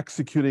 they're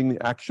executing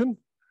the action,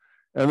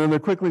 and then they're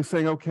quickly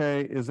saying,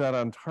 okay, is that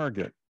on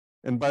target?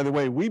 And by the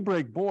way, we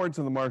break boards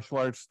in the martial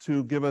arts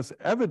to give us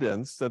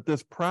evidence that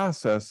this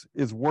process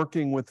is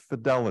working with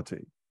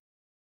fidelity.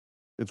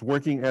 It's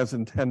working as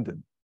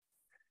intended.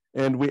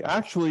 And we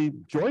actually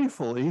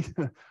joyfully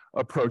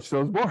approach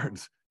those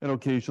boards. And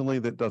occasionally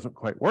that doesn't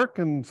quite work,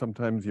 and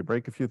sometimes you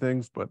break a few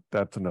things, but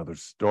that's another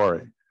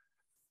story.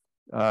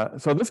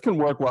 So this can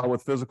work well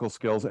with physical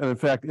skills. And in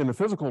fact, in the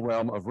physical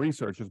realm of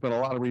research, there's been a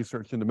lot of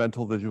research into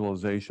mental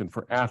visualization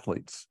for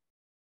athletes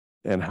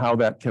and how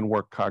that can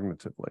work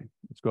cognitively.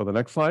 Let's go to the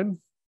next slide.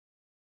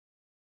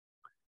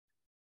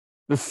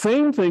 The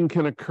same thing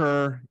can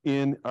occur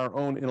in our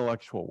own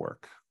intellectual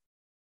work.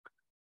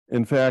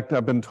 In fact,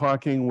 I've been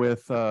talking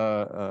with,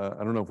 I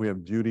don't know if we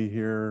have Judy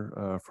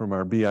here from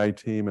our BI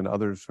team and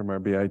others from our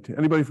BI team.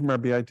 Anybody from our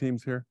BI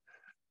teams here?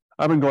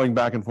 I've been going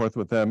back and forth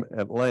with them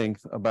at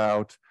length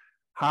about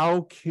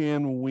how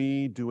can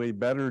we do a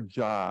better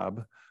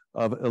job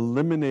of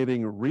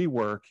eliminating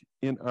rework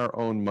in our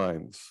own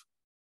minds.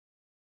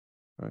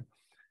 Right?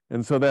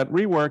 And so that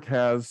rework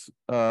has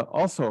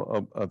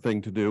also a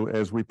thing to do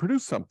as we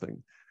produce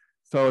something.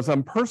 So as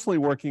I'm personally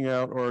working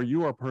out, or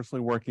you are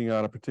personally working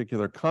out a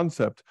particular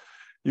concept,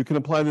 you can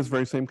apply this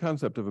very same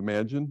concept of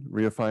imagine,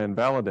 reify, and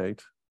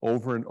validate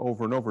over and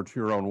over and over to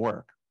your own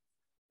work.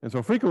 And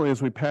so frequently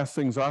as we pass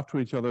things off to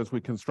each other, as we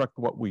construct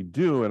what we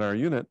do in our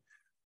unit,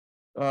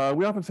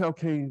 we often say,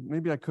 okay,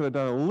 maybe I could have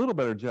done a little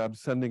better job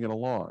sending it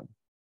along.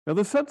 Now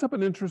this sets up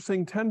an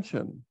interesting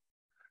tension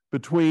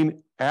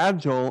between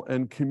agile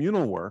and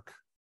communal work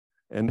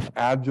and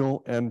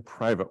agile and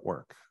private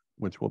work,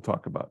 which we'll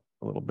talk about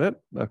a little bit.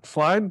 Next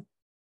slide.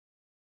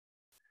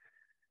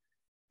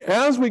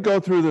 As we go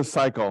through this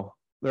cycle,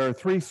 there are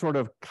three sort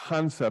of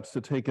concepts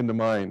to take into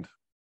mind.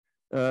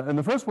 And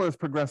the first one is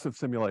progressive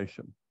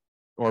simulation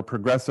or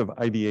progressive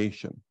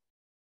ideation.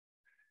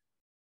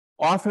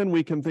 Often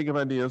we can think of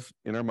ideas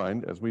in our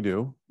mind, as we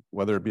do,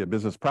 whether it be a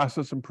business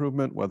process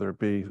improvement, whether it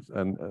be,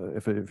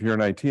 if you're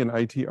in IT, an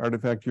IT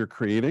artifact you're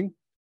creating.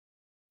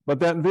 But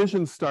that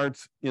vision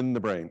starts in the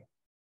brain.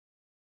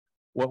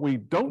 What we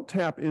don't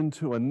tap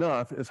into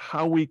enough is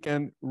how we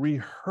can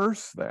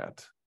rehearse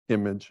that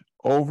image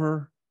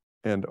over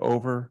and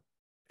over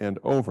and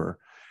over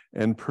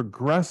and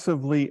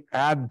progressively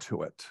add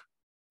to it.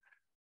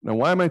 Now,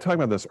 why am I talking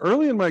about this?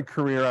 Early in my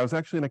career, I was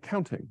actually in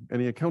accounting.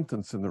 Any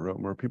accountants in the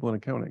room or people in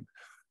accounting?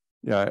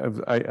 Yeah,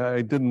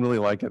 I didn't really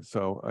like it,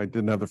 so I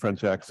didn't have the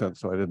French accent,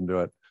 so I didn't do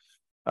it.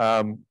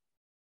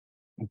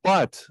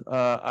 But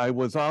I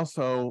was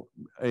also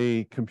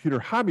a computer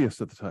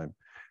hobbyist at the time.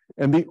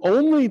 And the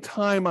only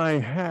time I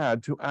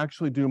had to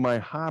actually do my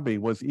hobby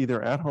was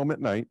either at home at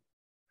night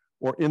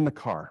or in the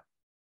car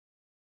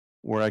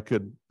where I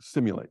could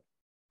simulate.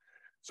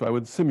 So I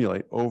would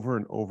simulate over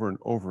and over and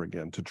over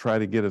again to try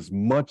to get as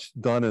much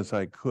done as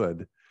I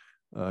could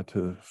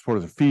to sort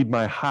of feed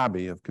my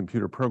hobby of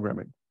computer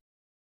programming.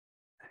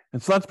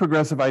 And so that's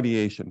progressive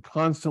ideation,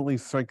 constantly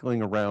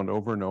cycling around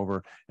over and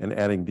over and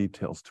adding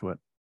details to it.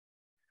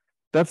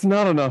 That's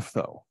not enough,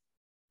 though.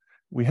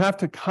 We have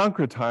to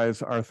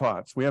concretize our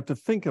thoughts. We have to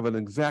think of an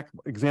exact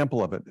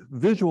example of it,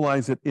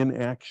 visualize it in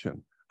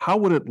action. How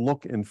would it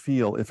look and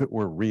feel if it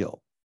were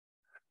real?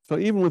 So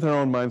even with our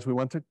own minds, we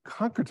want to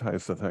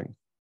concretize the thing.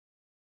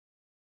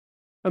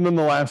 And then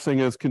the last thing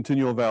is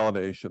continual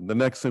validation. The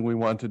next thing we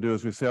want to do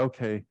is we say,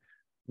 okay,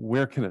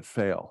 where can it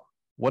fail?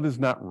 What is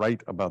not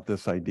right about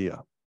this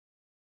idea?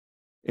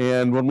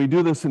 And when we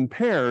do this in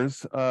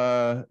pairs,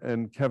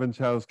 and Kevin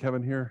Chow's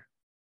Kevin here?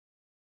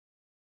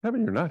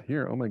 Kevin, you're not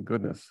here. Oh my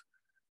goodness.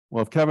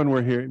 Well, if Kevin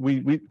were here,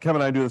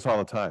 Kevin and I do this all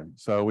the time.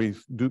 So we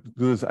do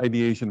this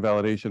ideation,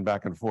 validation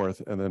back and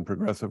forth, and then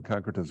progressive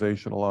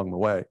concretization along the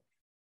way.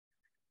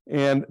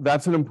 And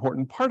that's an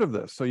important part of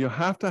this. So you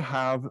have to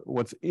have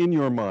what's in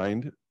your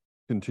mind,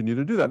 continue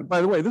to do that.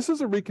 By the way, this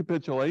is a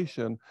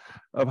recapitulation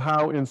of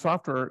how in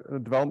software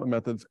development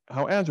methods,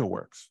 how Agile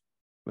works.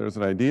 There's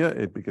an idea,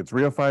 it gets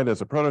reified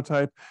as a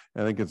prototype,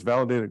 and it gets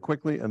validated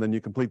quickly, and then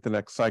you complete the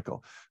next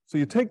cycle. So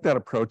you take that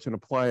approach and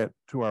apply it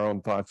to our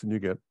own thoughts, and you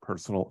get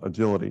personal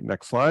agility.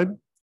 Next slide.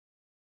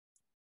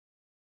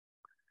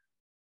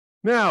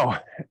 Now,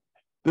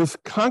 this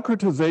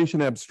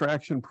concretization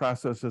abstraction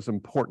process is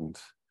important.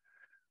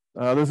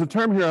 There's a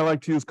term here I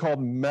like to use called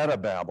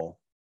metababble.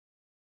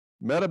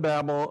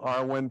 Metababble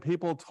are when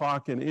people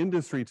talk in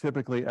industry,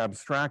 typically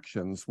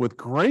abstractions, with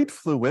great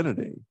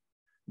fluidity,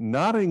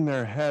 nodding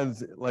their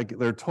heads like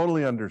they're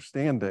totally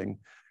understanding,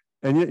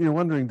 and yet you're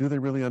wondering, do they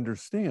really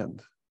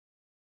understand?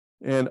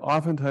 And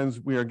oftentimes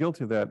we are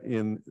guilty of that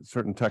in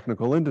certain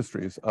technical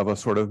industries, of a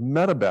sort of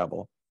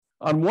metababble.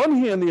 On one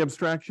hand, the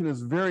abstraction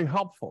is very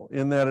helpful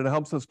in that it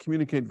helps us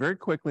communicate very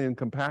quickly and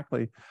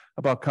compactly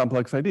about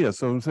complex ideas.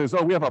 So it says,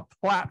 oh, we have a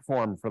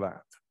platform for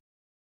that.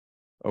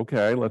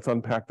 Okay, let's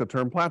unpack the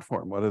term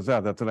platform. What is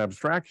that? That's an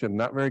abstraction,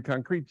 not very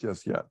concrete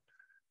just yet.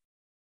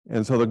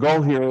 And so the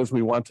goal here is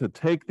we want to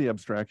take the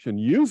abstraction,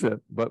 use it,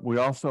 but we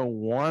also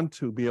want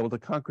to be able to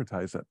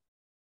concretize it.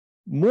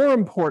 More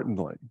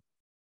importantly,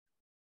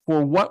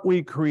 for what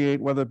we create,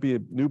 whether it be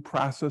new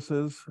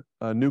processes,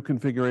 new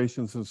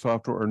configurations of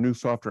software, or new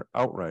software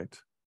outright,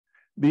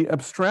 the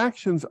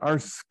abstractions are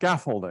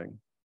scaffolding.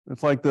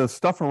 It's like the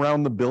stuff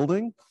around the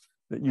building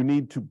that you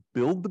need to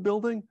build the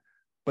building.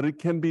 but it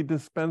can be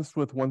dispensed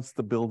with once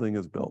the building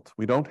is built.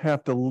 We don't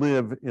have to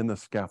live in the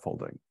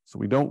scaffolding. So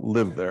we don't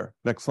live there.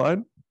 Next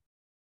slide.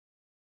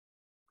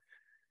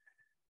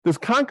 This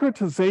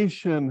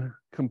concretization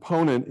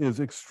component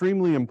is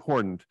extremely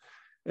important.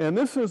 And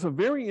this is a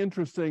very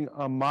interesting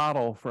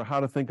model for how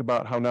to think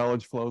about how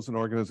knowledge flows in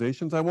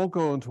organizations. I won't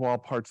go into all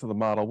parts of the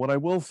model. What I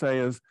will say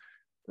is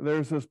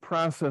there's this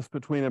process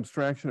between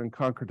abstraction and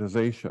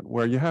concretization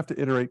where you have to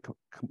iterate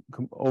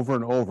over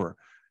and over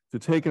to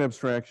take an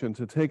abstraction,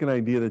 to take an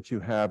idea that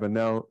you have and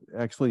now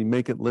actually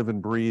make it live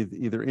and breathe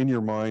either in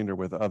your mind or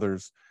with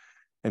others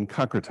and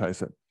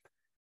concretize it.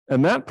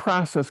 And that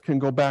process can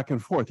go back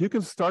and forth. You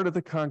can start at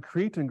the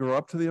concrete and grow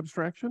up to the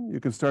abstraction. You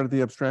can start at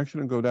the abstraction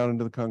and go down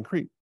into the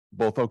concrete.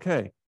 Both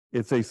okay.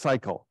 It's a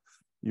cycle.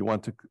 You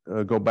want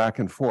to go back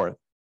and forth.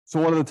 So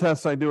one of the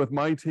tests I do with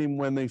my team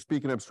when they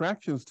speak in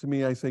abstractions to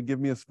me, I say, give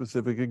me a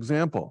specific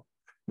example.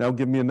 Now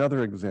give me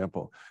another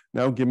example.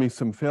 Now give me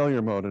some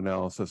failure mode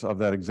analysis of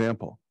that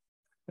example.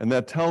 And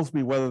that tells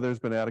me whether there's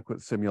been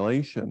adequate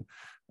simulation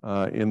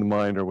in the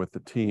mind or with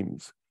the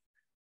teams.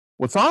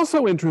 What's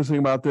also interesting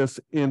about this,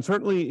 and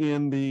certainly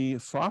in the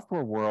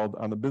software world,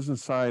 on the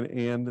business side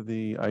and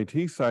the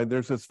IT side,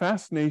 there's this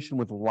fascination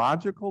with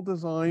logical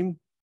design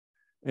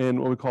and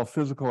what we call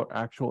physical or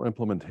actual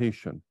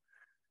implementation.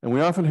 And we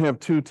often have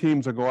two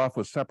teams that go off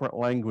with separate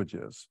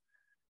languages.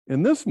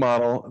 In this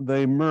model,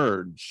 they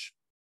merge.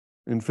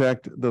 In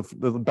fact, the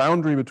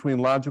boundary between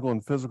logical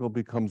and physical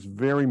becomes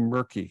very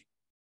murky.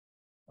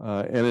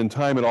 And in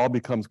time, it all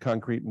becomes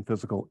concrete and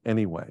physical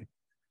anyway.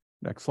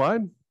 Next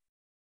slide.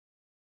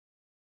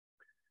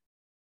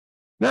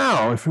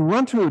 Now, if you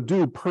want to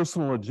do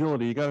personal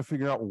agility, you got to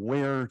figure out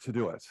where to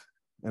do it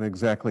and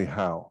exactly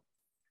how.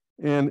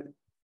 And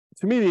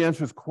to me, the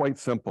answer is quite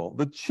simple.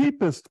 The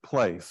cheapest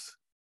place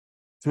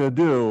to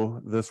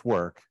do this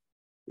work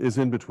is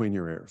in between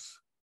your ears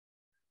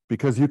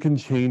because you can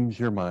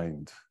change your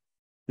mind.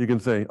 You can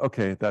say,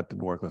 okay, that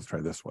didn't work. Let's try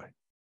this way.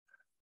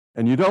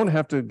 And you don't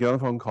have to get on the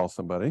phone and call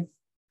somebody.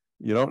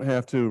 You don't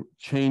have to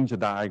change a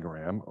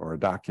diagram or a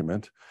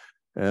document.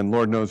 And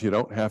Lord knows you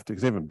don't have to,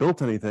 because you haven't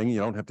built anything, you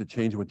don't have to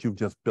change what you've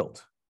just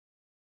built.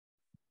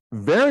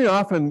 Very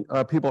often,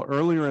 people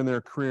earlier in their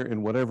career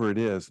in whatever it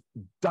is,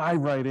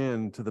 dive right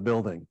into the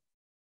building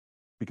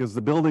because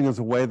the building is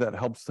a way that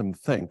helps them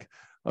think.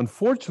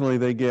 Unfortunately,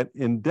 they get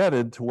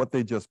indebted to what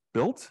they just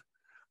built,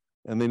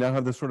 and they now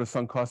have this sort of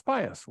sunk cost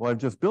bias. Well, I've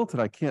just built it,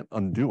 I can't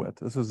undo it.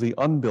 This is the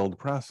unbuild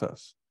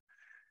process.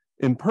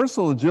 In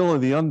personal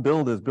agility, the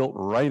unbuild is built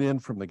right in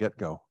from the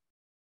get-go.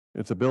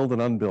 It's a build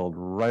and unbuild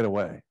right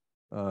away.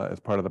 As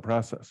part of the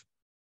process.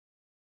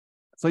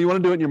 So you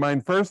want to do it in your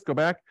mind first, go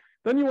back.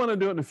 Then you want to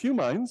do it in a few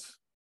minds.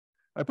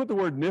 I put the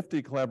word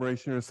nifty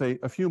collaboration here to say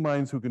a few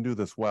minds who can do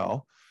this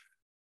well.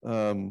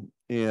 But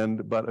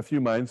a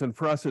few minds. And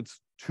for us,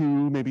 it's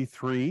 2, maybe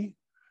 3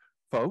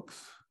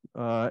 folks.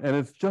 And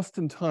it's just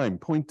in time,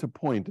 point to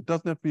point. It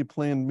doesn't have to be a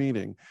planned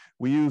meeting.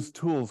 We use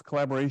tools,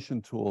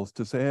 collaboration tools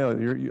to say,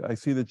 hey, I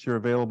see that you're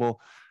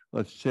available.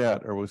 Let's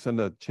chat. Or we'll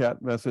send a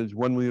chat message.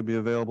 When will you be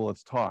available?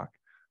 Let's talk.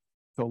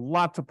 So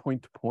lots of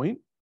point to point.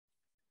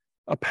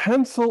 A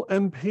pencil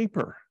and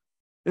paper.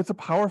 It's a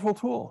powerful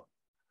tool.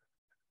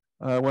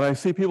 When I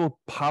see people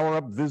power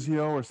up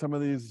Visio or some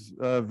of these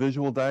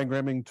visual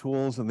diagramming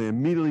tools and they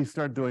immediately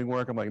start doing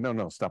work, I'm like,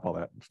 no, stop all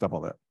that, stop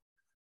all that.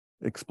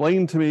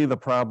 Explain to me the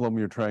problem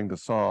you're trying to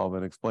solve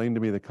and explain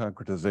to me the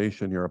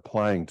concretization you're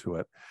applying to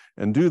it.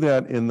 And do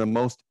that in the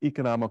most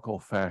economical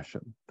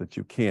fashion that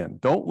you can.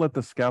 Don't let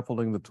the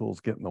scaffolding, the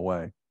tools get in the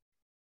way.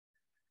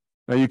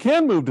 Now you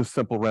can move to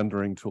simple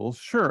rendering tools,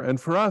 sure. And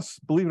for us,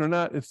 believe it or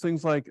not, it's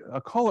things like,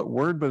 I'll call it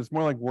Word, but it's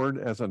more like Word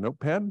as a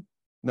notepad,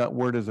 not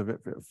Word as a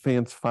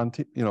fancy font,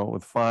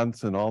 with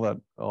fonts and all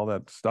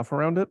that stuff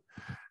around it.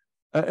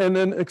 And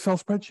then Excel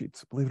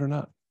spreadsheets, believe it or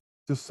not,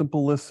 just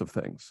simple lists of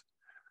things.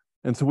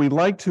 And so we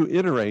like to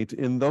iterate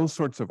in those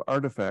sorts of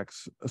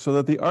artifacts so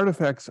that the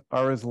artifacts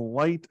are as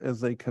light as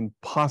they can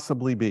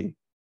possibly be.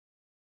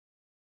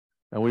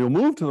 And we will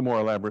move to the more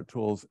elaborate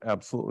tools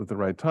absolutely at the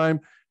right time.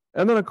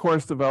 And then, of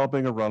course,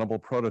 developing a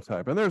runnable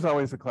prototype. And there's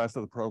always a class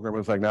of the program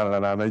that's like, no,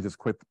 and they just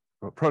quit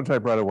the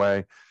prototype right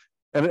away.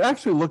 And it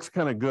actually looks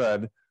kind of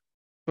good.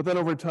 But then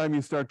over time,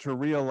 you start to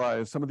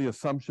realize some of the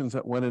assumptions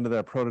that went into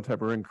that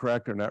prototype are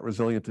incorrect, are not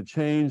resilient to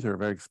change, they're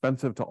very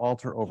expensive to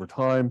alter over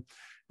time.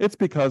 It's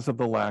because of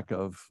the lack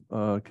of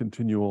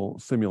continual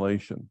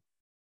simulation.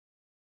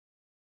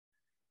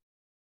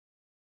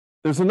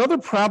 There's another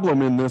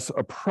problem in this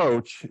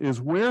approach is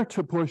where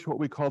to push what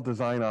we call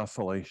design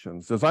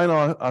oscillations. Design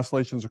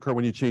oscillations occur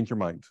when you change your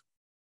mind.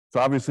 So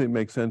obviously it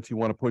makes sense. You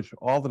want to push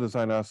all the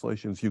design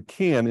oscillations you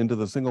can into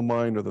the single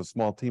mind or the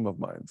small team of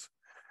minds.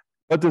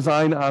 But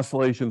design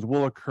oscillations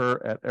will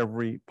occur at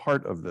every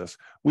part of this.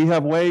 We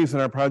have ways in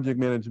our project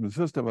management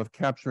system of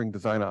capturing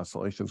design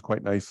oscillations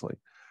quite nicely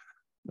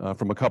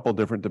from a couple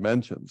different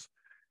dimensions.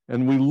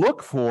 And we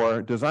look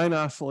for design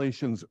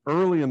oscillations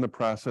early in the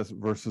process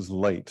versus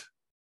late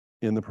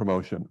in the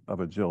promotion of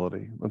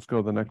agility. Let's go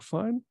to the next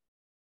slide.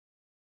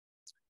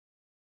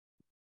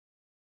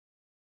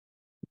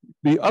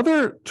 The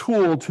other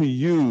tool to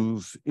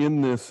use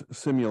in this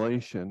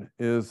simulation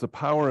is the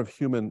power of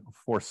human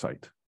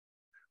foresight.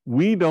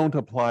 We don't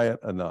apply it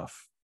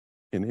enough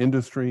in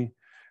industry,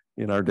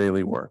 in our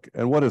daily work.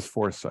 And what is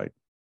foresight?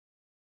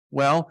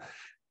 Well,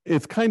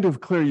 it's kind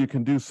of clear you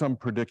can do some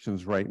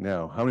predictions right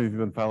now. How many of you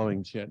have been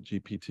following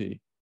ChatGPT?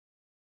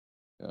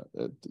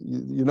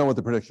 You know what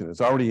the prediction is.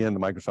 It's already in the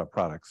Microsoft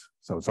products,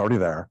 so it's already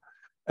there.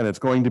 And it's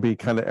going to be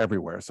kind of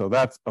everywhere. So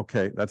that's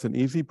okay. That's an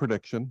easy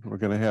prediction. We're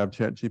going to have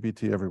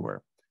ChatGPT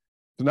everywhere.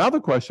 So now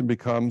the question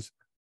becomes,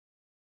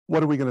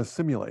 what are we going to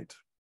simulate?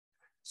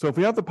 So if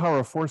we have the power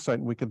of foresight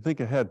and we can think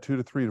ahead 2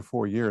 to 3 to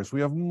 4 years, we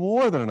have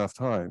more than enough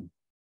time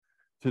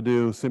to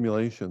do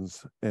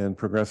simulations and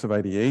progressive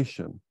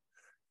ideation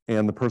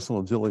and the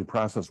personal agility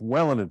process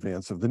well in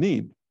advance of the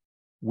need.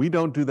 We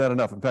don't do that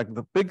enough. In fact,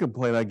 the big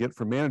complaint I get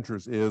from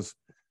managers is,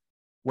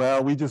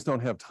 well, we just don't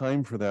have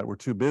time for that. We're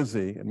too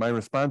busy. And my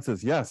response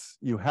is, yes,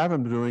 you have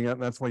them doing it,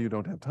 and that's why you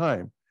don't have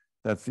time.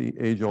 That's the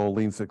age-old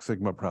Lean Six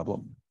Sigma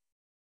problem.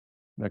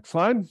 Next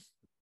slide.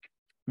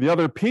 The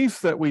other piece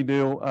that we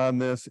do on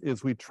this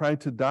is we try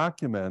to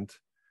document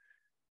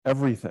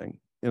everything.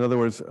 In other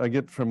words, I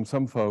get from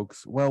some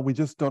folks, well, we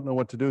just don't know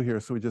what to do here,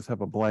 so we just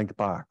have a blank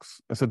box.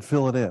 I said,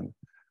 fill it in.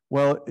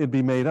 Well, it'd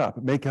be made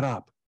up. Make it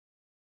up.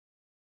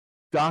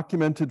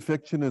 Documented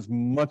fiction is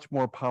much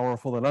more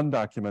powerful than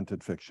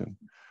undocumented fiction.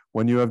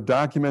 When you have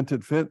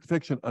documented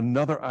fiction,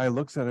 another eye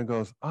looks at it and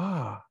goes,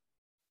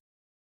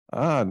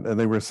 and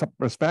they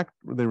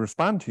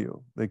respond to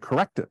you. They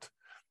correct it.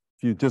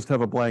 If you just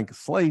have a blank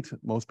slate,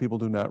 most people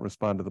do not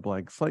respond to the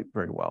blank slate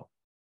very well.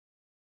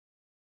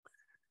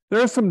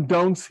 There are some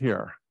don'ts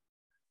here.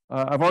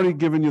 I've already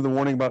given you the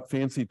warning about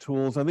fancy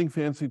tools. I think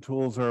fancy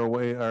tools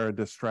are a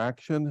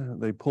distraction.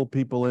 They pull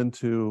people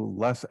into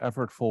less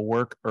effortful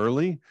work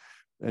early.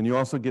 And you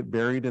also get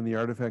buried in the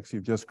artifacts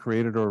you've just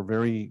created or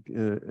very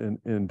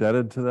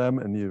indebted to them,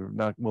 and you're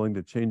not willing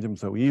to change them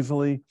so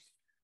easily.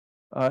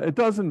 It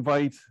does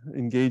invite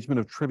engagement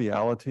of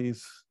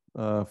trivialities,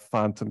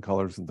 fonts and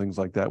colors and things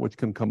like that, which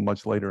can come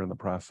much later in the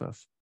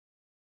process.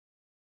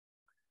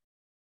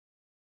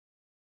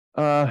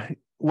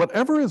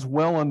 Whatever is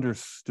well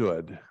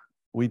understood,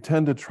 we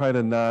tend to try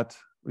to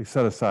we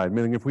set aside,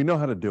 meaning if we know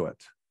how to do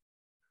it,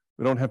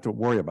 we don't have to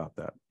worry about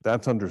that.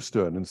 That's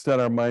understood. Instead,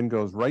 our mind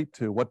goes right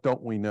to what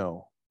don't we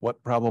know?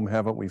 What problem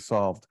haven't we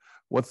solved?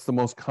 What's the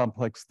most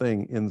complex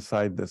thing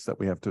inside this that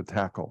we have to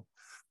tackle?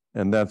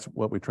 And that's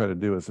what we try to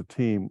do as a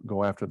team,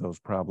 go after those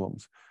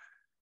problems.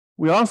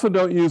 We also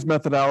don't use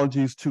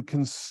methodologies to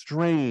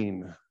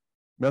constrain.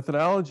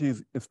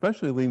 Methodologies,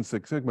 especially Lean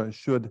Six Sigma,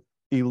 should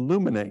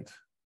illuminate.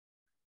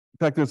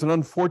 In fact, there's an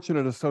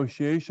unfortunate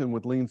association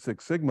with Lean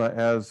Six Sigma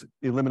as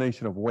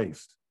elimination of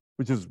waste,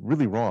 which is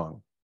really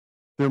wrong.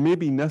 There may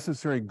be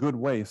necessary good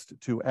waste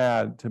to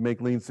add to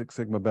make Lean Six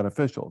Sigma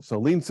beneficial. So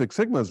Lean Six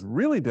Sigma is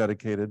really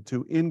dedicated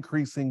to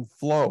increasing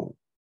flow.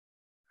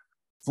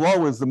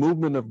 Flow is the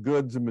movement of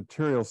goods and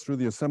materials through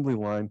the assembly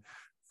line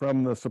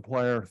from the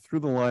supplier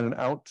through the line and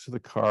out to the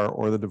car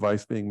or the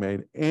device being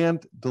made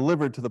and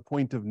delivered to the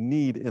point of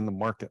need in the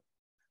market.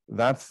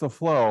 That's the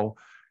flow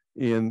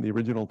in the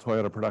original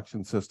Toyota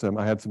production system.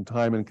 I had some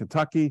time in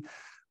Kentucky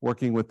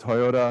working with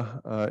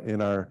Toyota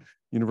in our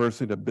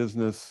University to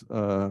Business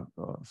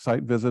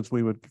site visits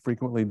we would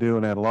frequently do,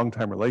 and I had a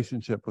long-time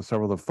relationship with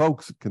several of the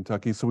folks at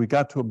Kentucky, so we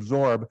got to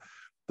absorb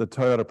the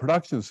Toyota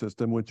production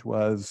system, which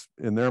was,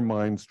 in their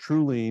minds,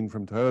 true lean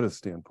from Toyota's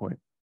standpoint.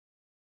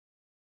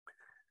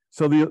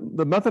 So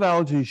the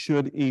methodology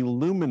should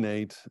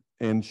illuminate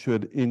and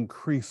should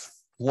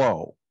increase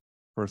flow,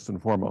 first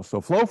and foremost.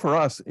 So flow for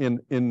us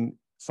in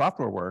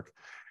software work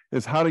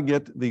is how to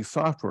get the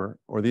software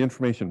or the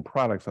information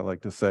products, I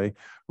like to say,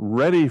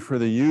 ready for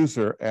the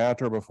user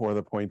at or before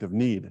the point of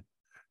need.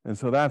 And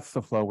so that's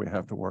the flow we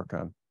have to work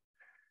on.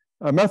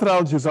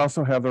 Methodologies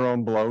also have their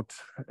own bloat,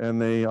 and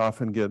they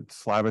often get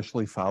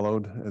slavishly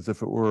followed as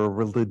if it were a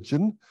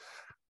religion,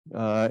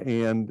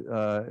 and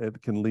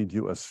it can lead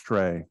you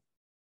astray.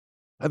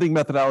 I think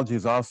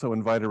methodologies also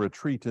invite a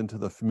retreat into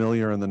the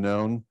familiar and the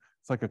known.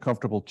 It's like a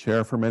comfortable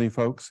chair for many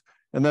folks,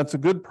 and that's a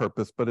good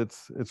purpose, but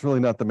it's really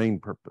not the main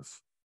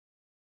purpose.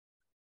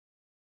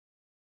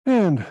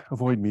 And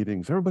avoid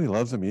meetings. Everybody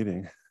loves a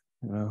meeting.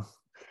 You know,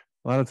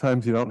 a lot of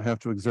times you don't have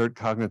to exert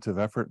cognitive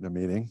effort in a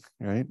meeting,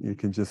 right? You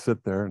can just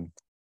sit there and,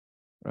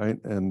 right?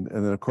 And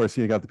then of course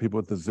you got the people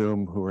with the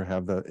Zoom who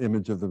have the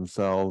image of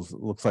themselves.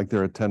 It looks like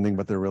they're attending,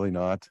 but they're really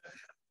not.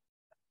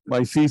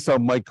 My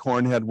CISO, Mike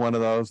Korn, had one of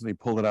those and he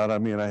pulled it out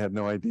on me and I had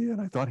no idea. And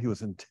I thought he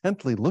was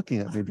intently looking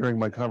at me during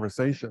my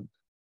conversation.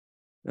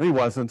 And he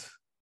wasn't.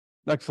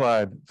 Next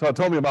slide. So it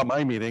told me about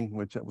my meeting,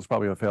 which was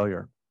probably a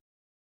failure.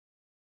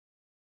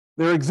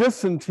 There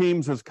exists in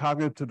teams as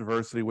cognitive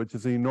diversity, which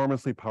is an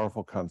enormously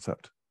powerful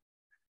concept.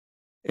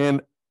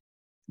 And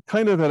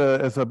kind of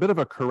as a bit of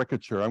a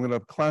caricature, I'm going to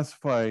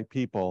classify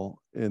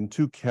people in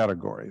two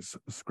categories,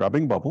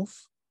 scrubbing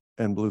bubbles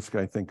and blue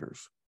sky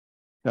thinkers.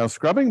 Now,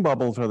 scrubbing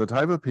bubbles are the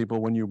type of people,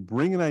 when you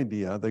bring an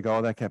idea, they go,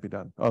 oh, that can't be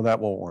done. Oh,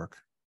 that won't work.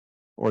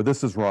 Or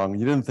this is wrong.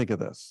 You didn't think of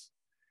this.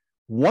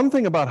 One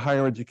thing about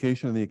higher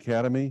education in the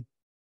academy,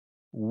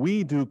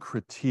 we do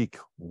critique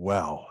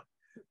well.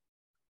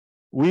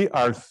 We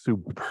are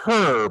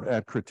superb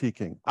at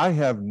critiquing. I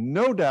have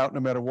no doubt, no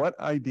matter what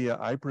idea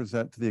I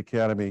present to the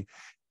academy,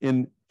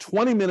 in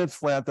 20 minutes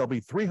flat, there'll be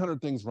 300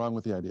 things wrong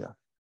with the idea.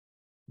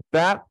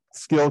 That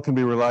skill can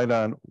be relied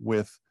on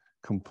with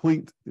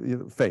complete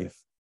faith.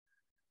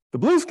 The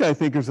blue sky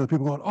thinkers are the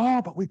people going,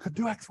 oh, but we could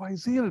do X, Y,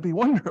 Z, and it'd be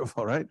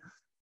wonderful, right?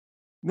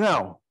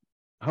 Now,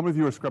 how many of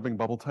you are scrubbing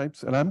bubble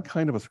types? And I'm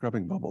kind of a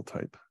scrubbing bubble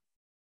type.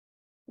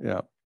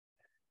 Yeah.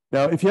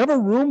 Now, if you have a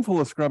room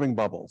full of scrubbing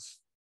bubbles,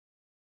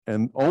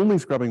 and only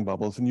scrubbing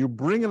bubbles, and you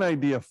bring an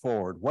idea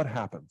forward, what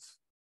happens?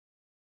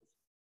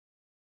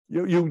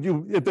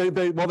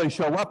 They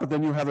show up, but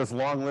then you have this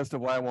long list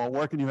of why it won't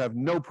work, and you have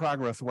no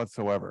progress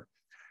whatsoever.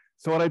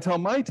 So what I tell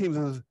my teams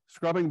is,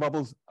 scrubbing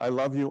bubbles, I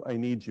love you, I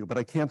need you, but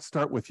I can't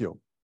start with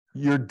you.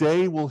 Your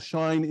day will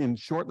shine in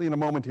shortly in a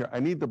moment here. I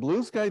need the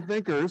blue sky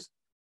thinkers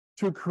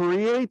to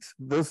create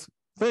this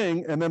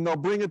thing, and then they'll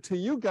bring it to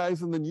you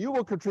guys, and then you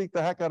will critique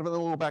the heck out of it, and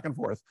then we'll go back and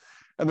forth.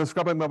 And the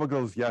scrubbing bubble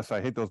goes, yes,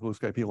 I hate those blue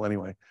sky people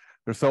anyway.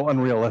 They're so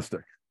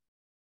unrealistic.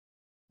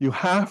 You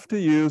have to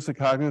use the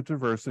cognitive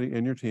diversity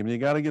in your team. And you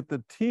got to get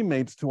the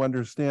teammates to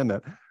understand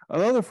that.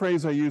 Another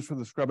phrase I use for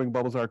the scrubbing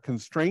bubbles are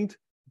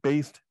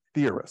constraint-based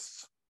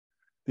theorists.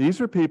 These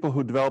are people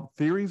who develop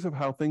theories of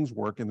how things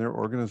work in their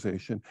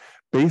organization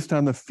based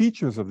on the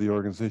features of the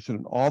organization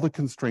and all the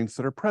constraints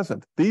that are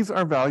present. These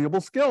are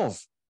valuable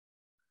skills.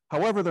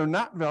 However, they're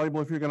not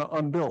valuable if you're going to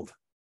unbuild,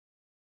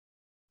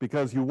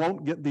 because you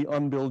won't get the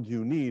unbuild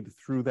you need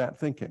through that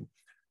thinking.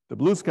 The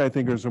blue sky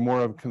thinkers are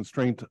more of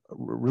constraint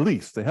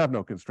release. They have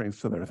no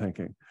constraints to their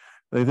thinking.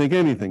 They think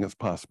anything is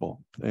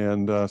possible.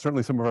 And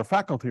certainly some of our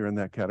faculty are in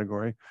that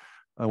category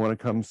when it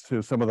comes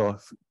to some of the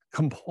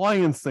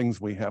compliance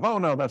things we have. Oh,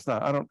 no, that's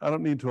not, I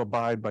don't need to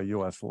abide by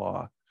US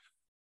law.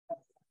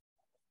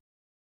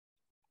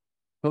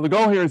 So the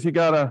goal here is you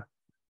gotta,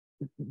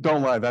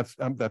 don't lie, that's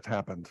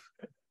happened.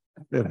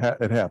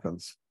 It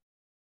happens.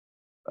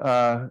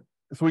 So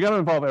we got to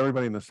involve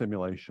everybody in the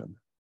simulation.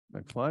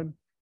 Next slide.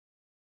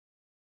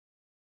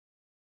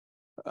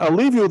 I'll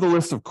leave you with a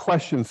list of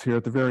questions here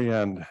at the very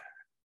end.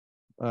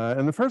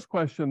 And the first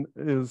question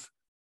is,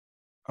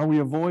 are we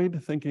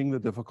avoid thinking the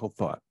difficult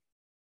thought?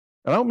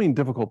 And I don't mean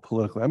difficult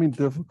politically, I mean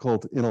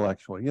difficult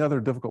intellectually. Yeah, there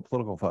are difficult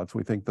political thoughts,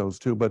 we think those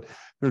too, but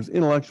there's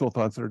intellectual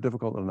thoughts that are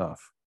difficult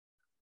enough.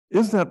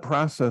 Is that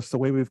process, the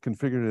way we've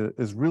configured it,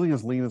 is really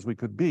as lean as we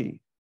could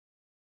be?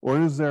 Or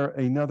is there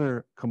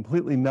another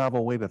completely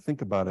novel way to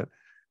think about it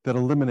that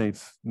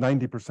eliminates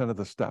 90% of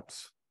the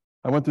steps?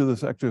 I went through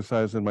this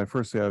exercise in my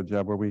first CIO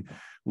job where we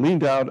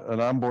leaned out an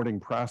onboarding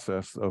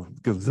process of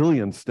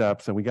gazillion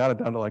steps and we got it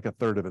down to like a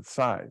third of its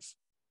size.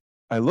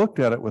 I looked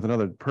at it with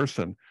another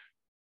person.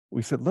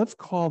 We said, let's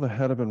call the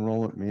head of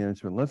enrollment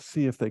management. Let's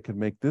see if they could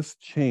make this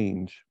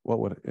change.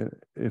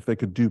 If they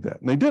could do that?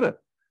 And they did it.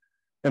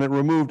 And it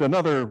removed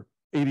another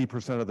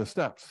 80% of the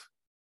steps.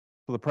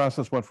 So the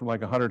process went from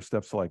like 100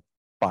 steps to like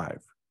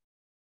 5.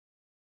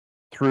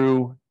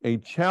 Through a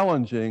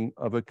challenging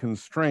of a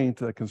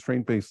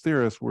constraint-based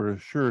theorists were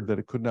assured that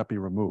it could not be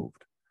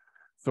removed.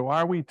 So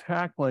are we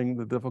tackling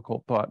the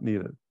difficult thought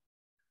needed?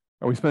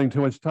 Are we spending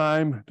too much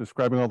time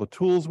describing all the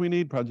tools we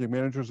need? Project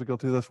managers will go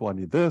through this. Well, I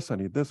need this, I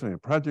need this, I need a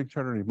project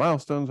charter, I need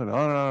milestones, and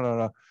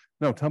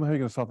No, tell me how you're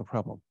going to solve the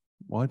problem.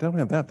 Well, I don't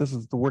have that. This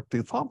is the work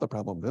to solve the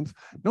problem, Vince.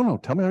 No,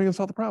 tell me how you're going to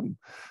solve the problem.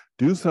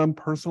 Do some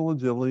personal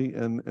agility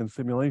and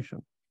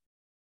simulation.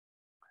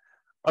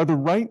 Are the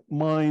right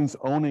minds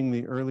owning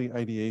the early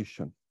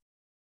ideation?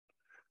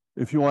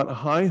 If you want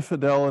high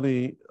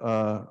fidelity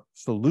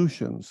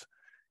solutions,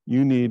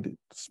 you need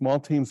small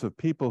teams of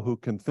people who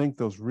can think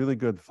those really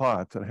good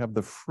thoughts and have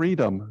the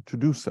freedom to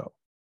do so.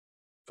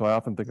 So I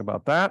often think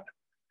about that.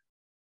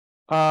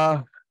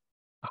 How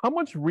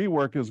much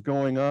rework is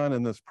going on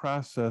in this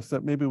process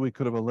that maybe we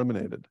could have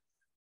eliminated?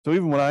 So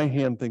even when I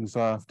hand things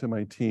off to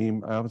my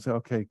team, I often say,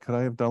 okay, could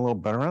I have done a little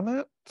better on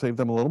that? Save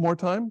them a little more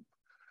time?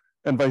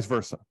 And vice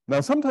versa. Now,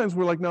 sometimes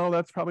we're like, no,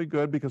 that's probably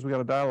good because we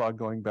got a dialogue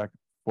going back and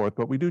forth,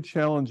 but we do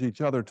challenge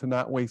each other to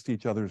not waste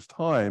each other's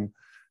time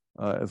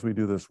as we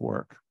do this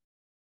work.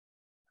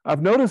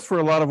 I've noticed for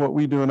a lot of what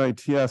we do in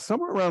ITS,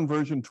 somewhere around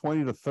version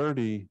 20 to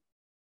 30,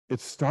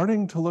 it's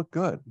starting to look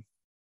good.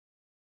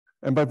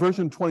 And by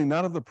version 20,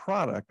 not of the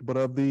product, but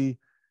of the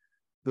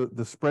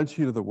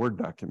spreadsheet of the Word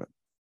document.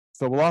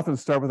 So we'll often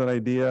start with an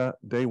idea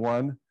day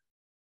one,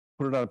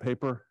 put it on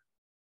paper,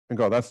 and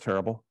go, that's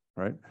terrible,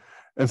 right?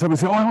 And somebody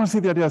say, oh, I want to see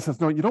the idea. I says,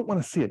 no, you don't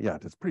want to see it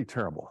yet. It's pretty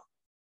terrible.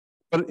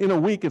 But in a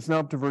week, it's now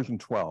up to version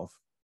 12,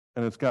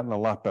 and it's gotten a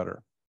lot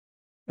better.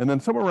 And then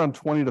somewhere around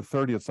 20 to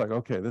 30, it's like,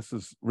 okay, this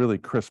is really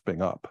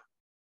crisping up,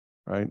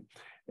 right?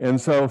 And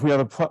so if we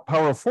have a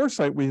power of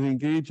foresight, we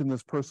engage in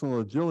this personal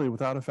agility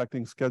without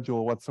affecting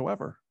schedule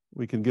whatsoever.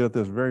 We can get at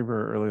this very,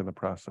 very early in the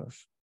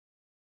process.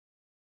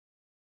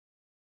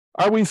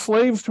 Are we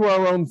slaves to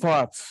our own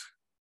thoughts?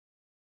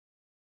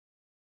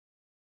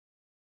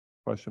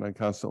 Question I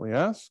constantly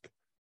ask.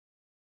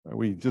 Are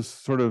we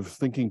just sort of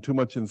thinking too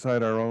much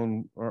inside our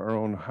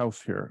own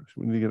house here?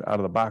 We need to get out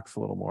of the box a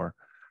little more.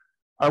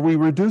 Are we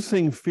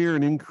reducing fear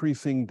and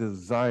increasing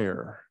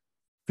desire?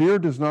 Fear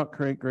does not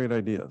create great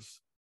ideas.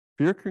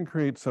 Fear can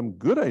create some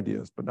good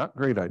ideas, but not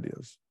great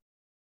ideas.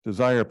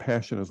 Desire,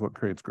 passion is what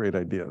creates great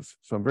ideas.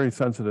 So I'm very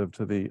sensitive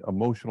to the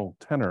emotional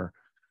tenor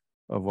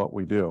of what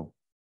we do.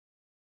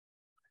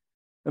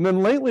 And then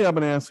lately I've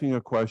been asking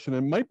a question,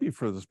 it might be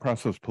for this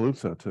process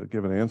Palooza to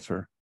give an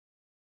answer.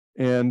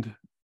 And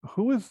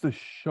who is the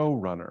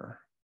showrunner?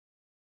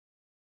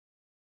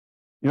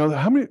 You know,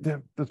 how many,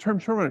 the term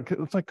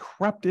showrunner, it's like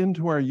crept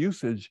into our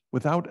usage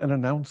without an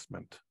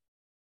announcement,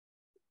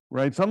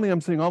 right? Suddenly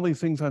I'm seeing all these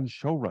things on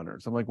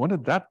showrunners. I'm like, when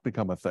did that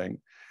become a thing?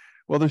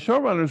 Well, the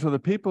showrunners are the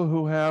people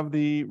who have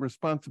the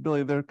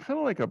responsibility. They're kind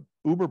of like a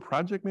Uber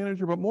project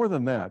manager, but more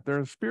than that, they're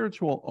a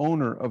spiritual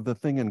owner of the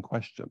thing in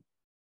question.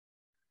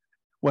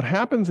 What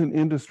happens in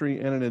industry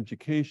and in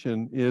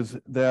education is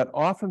that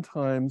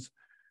oftentimes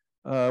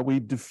we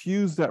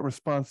diffuse that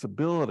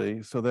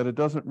responsibility so that it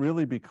doesn't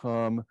really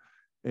become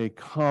a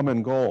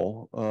common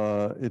goal.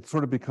 It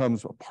sort of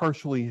becomes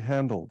partially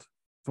handled.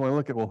 So when I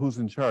look at, well, who's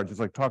in charge? It's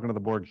like talking to the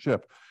Borg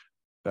ship.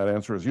 That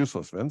answer is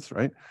useless, Vince,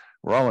 right?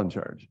 We're all in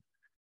charge.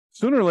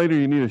 Sooner or later,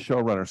 you need a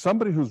showrunner,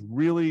 somebody who's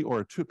really,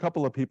 or a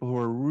couple of people who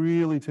are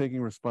really taking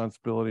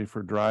responsibility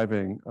for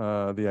driving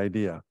the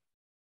idea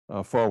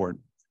forward.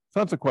 So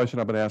that's a question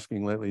I've been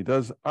asking lately.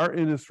 Does our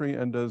industry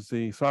and does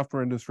the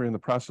software industry and the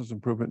process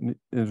improvement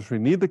industry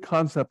need the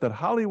concept that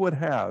Hollywood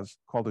has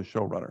called a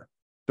showrunner?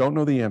 Don't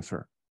know the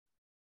answer.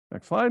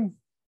 Next slide.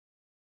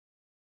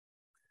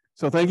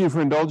 So thank you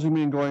for indulging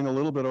me in going a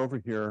little bit over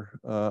here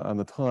on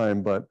the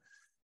time, but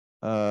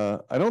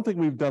I don't think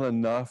we've done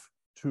enough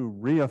to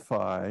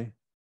reify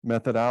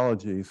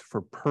methodologies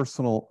for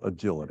personal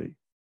agility.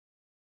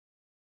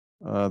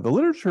 The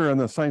literature and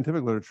the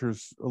scientific literature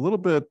is a little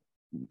bit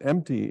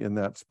empty in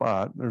that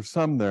spot. There's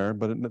some there,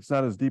 but it's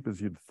not as deep as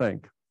you'd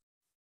think.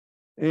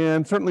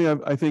 And certainly,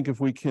 I think if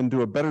we can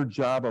do a better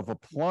job of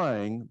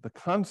applying the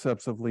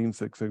concepts of Lean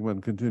Six Sigma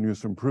and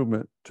continuous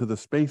improvement to the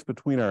space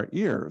between our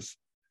ears,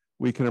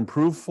 we can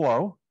improve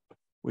flow,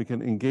 we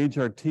can engage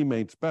our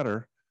teammates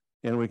better,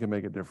 and we can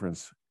make a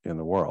difference in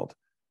the world.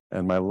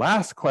 And my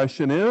last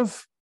question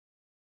is,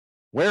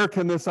 where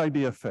can this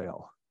idea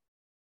fail?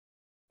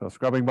 So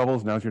scrubbing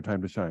bubbles, now's your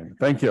time to shine.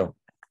 Thank you.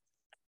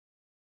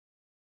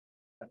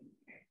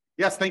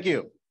 Yes, thank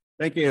you.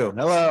 Thank you.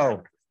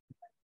 Hello.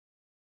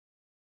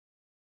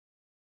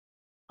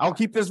 I'll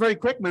keep this very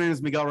quick. My name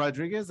is Miguel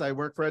Rodriguez. I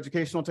work for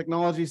Educational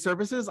Technology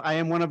Services. I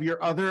am one of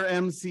your other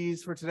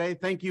MCs for today.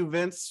 Thank you,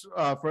 Vince,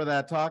 for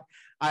that talk.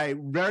 I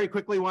very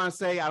quickly want to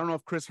say, I don't know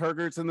if Chris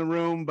Hergert's in the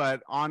room,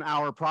 but on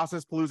our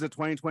Process Palooza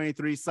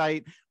 2023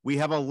 site, we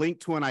have a link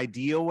to an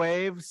idea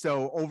wave.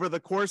 So over the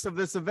course of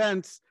this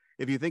event,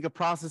 if you think of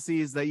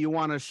processes that you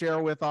want to share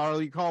with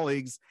all your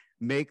colleagues,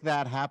 make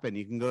that happen.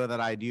 You can go to that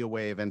idea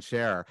wave and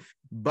share.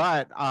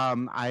 But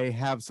I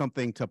have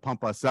something to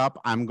pump us up.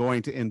 I'm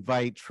going to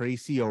invite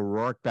Tracy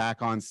O'Rourke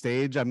back on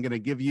stage. I'm going to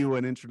give you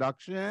an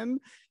introduction.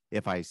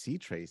 If I see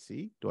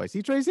Tracy, do I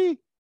see Tracy?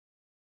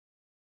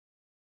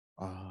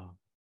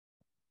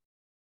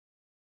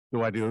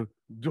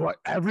 Do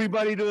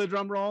everybody do the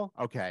drum roll?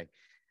 Okay.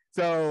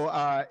 So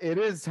it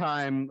is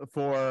time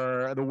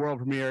for the world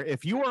premiere.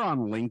 If you are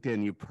on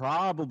LinkedIn, you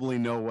probably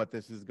know what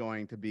this is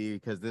going to be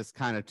because this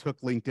kind of took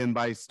LinkedIn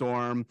by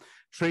storm.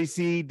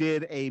 Tracy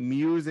did a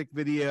music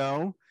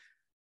video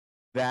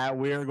that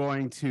we're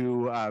going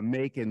to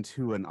make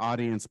into an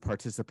audience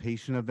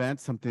participation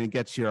event, something that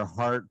gets your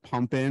heart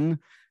pumping.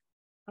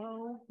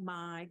 Oh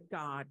my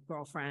God,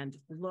 girlfriend,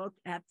 look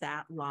at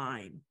that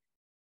line.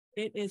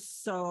 It is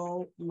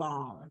so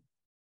long.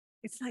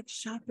 It's like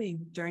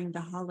shopping during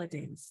the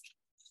holidays.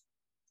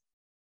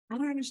 I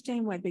don't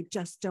understand why they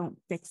just don't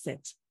fix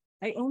it.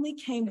 I only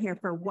came here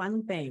for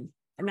one thing,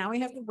 and now we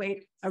have to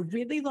wait a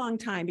really long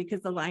time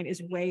because the line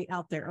is way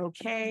out there,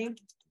 okay?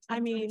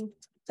 I mean,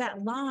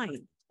 that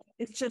line,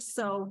 it's just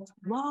so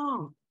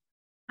long.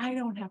 I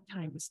don't have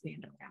time to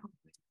stand around.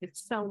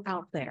 It's so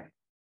out there.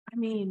 I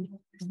mean,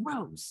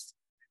 gross.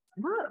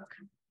 Look,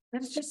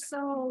 it's just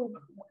so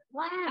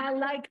flat. I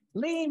like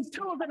lean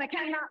tools and I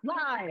cannot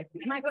lie.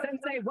 My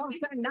sensei won't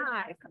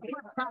deny.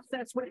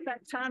 Process with a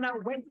ton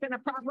of weight and a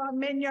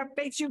problem in your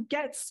face, you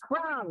get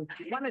sprung.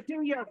 Want to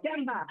do your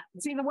gemba.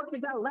 See the work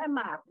of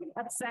dilemma.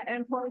 Upset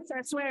and folks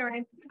are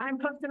swearing. I'm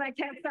hooked and I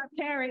can't stop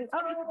caring.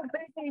 Oh,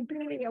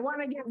 baby, I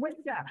want to get with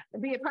ya.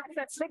 Be a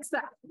process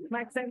fixer.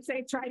 My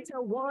sensei tried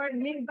to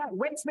warn me, but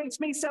weights makes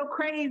me so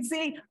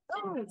crazy.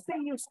 Oh,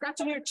 see you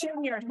scratching your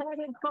chin. You're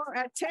headed for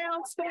a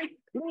tailspin.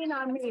 Lean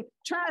on me.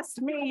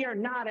 Trust me, you're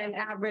not an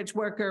average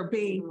worker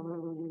bee.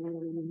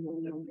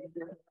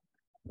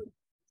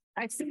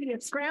 I see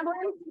you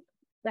scrambling.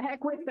 The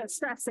heck with the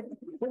stressing.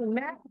 We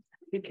met,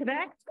 you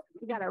connect,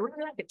 You got to run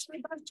like a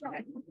tree bus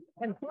track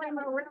and climb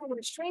around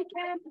with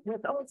shrinking,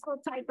 with old school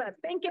type of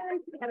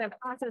thinking, and then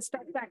process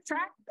step back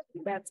track.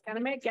 That's going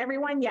to make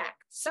everyone yak.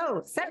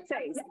 So,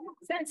 senseis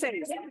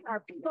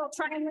are people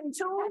trying new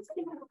tools.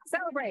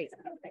 Celebrate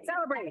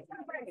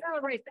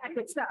that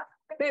good stuff.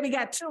 Baby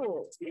got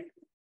tools.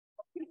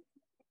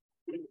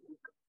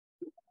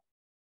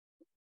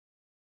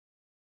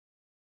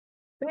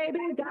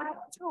 Baby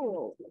got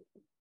tools.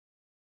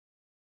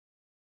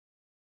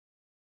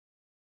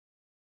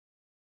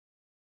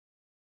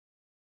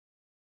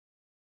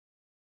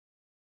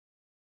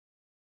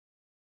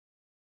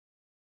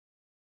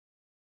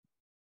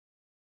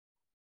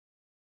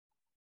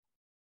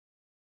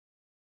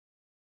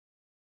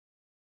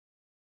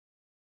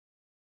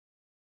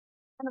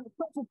 Oh,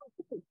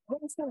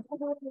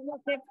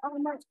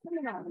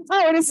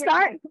 and it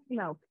starts.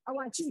 No, I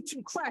want you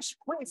to crush.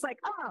 Wait, it's like,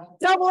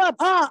 double up,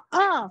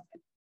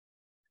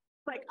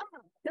 like,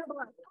 double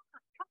up.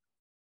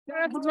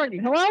 That's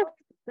working. Hello?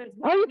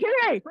 Oh, you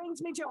can hear.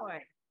 Brings me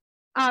joy.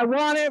 I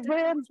want it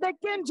rim, thick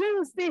and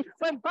juicy.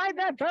 When find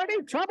that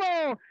dirty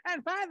trouble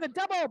and find the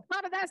double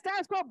part of that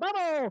status quo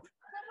bubble.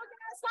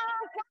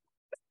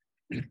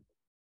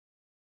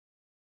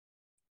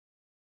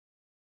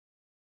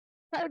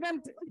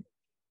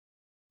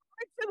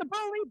 To the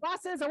bully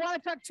bosses, I want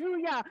to talk to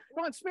ya.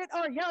 Don't spit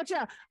or yell at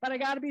ya, but I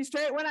got to be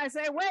straight when I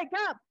say wake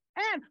up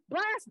and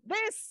blast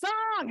this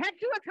song. Head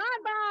to a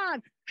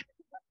Kanban.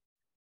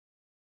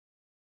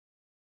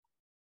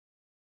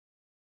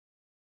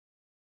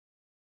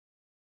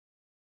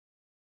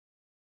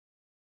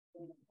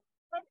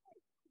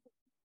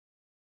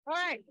 All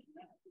right,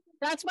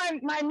 that's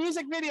my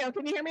music video.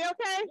 Can you hear me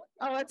okay?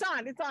 Oh, it's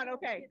on,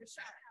 okay.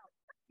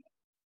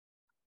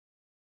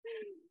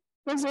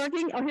 It's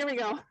working? Oh, here we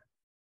go.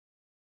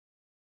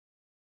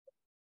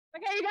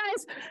 Okay, you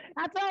guys,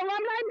 at the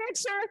alumni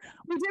mixer,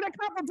 we did a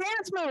couple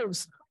dance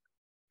moves.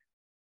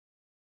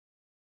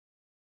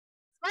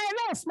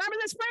 This, remember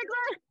the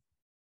sprinkler?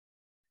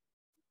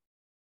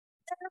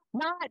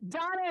 Not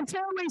done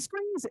until we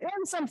squeeze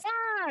in some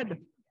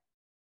fun.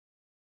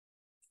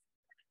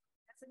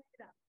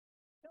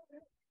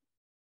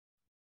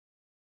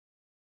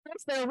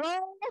 That's their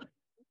roll.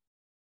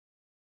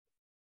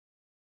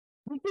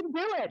 We can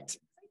do it.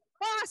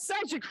 Oh,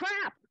 such a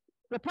crap.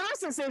 The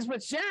process is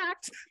what's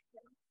jacked.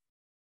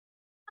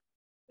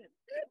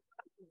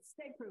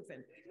 Stay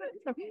proofing.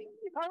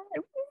 All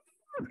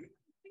right.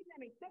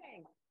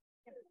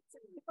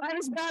 I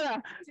just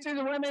gotta to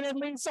the women in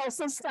lead soul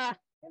sister.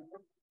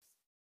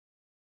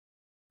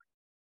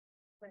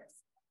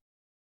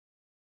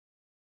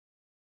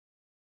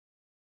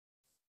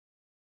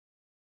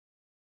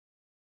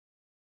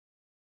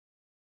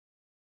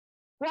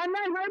 One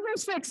man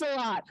members fix a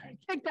lot.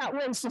 Take that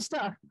waste of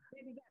stuff.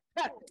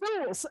 That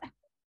tools.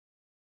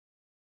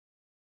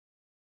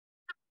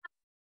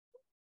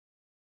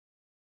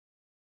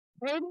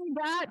 Baby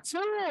got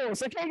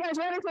tools. Okay, you guys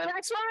ready for the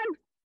next one?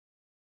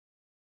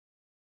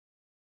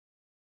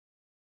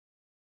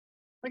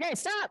 Okay,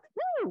 stop.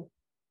 Woo!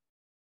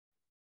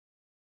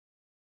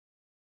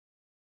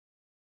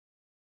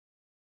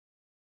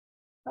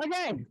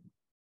 Okay,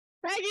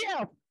 thank you.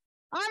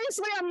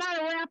 Obviously, I'm not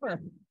a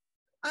rapper.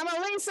 I'm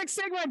a Lean Six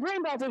Sigma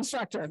Green Belt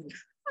instructor.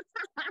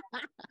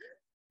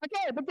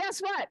 Okay, but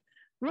guess what?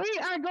 We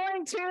are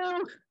going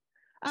to,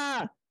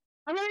 I'm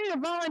going to need a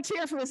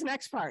volunteer for this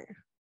next part.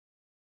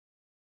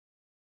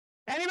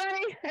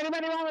 Anybody?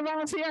 Anybody want to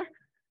volunteer?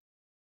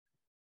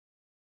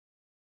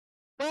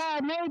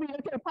 Well, maybe.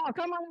 Okay, Paul,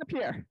 come on up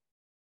here.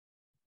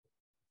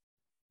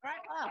 All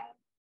right, Paul.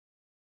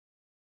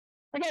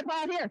 Okay,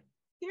 Paul, here.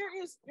 Here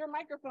is your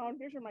microphone.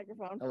 Here's your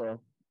microphone. Hello.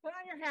 Put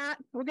on your hat.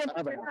 We're going to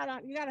put your hat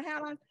on. You got a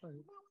hat on?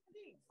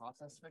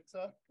 Process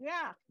fixer?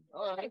 Yeah.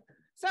 All right.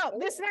 So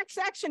this next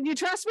section, do you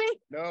trust me?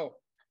 No.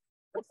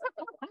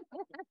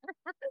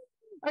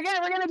 Okay,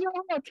 we're going to do a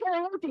little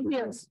karaoke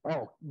here.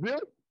 Oh,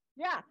 really?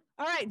 Yeah.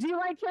 All right. Do you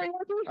like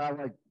karaoke?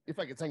 Like if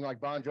I could sing like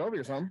Bon Jovi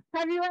or something.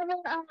 Have you ever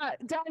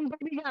done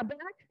Baby Got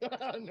Back?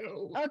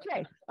 No.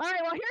 Okay. All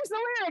right. Well, here's the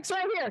lyrics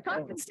right here.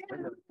 Come on, stand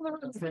in the room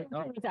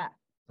with that.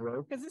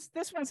 Hello? Because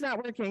this one's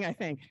not working, I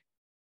think.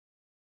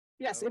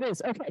 Yes, it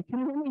is. Okay. Can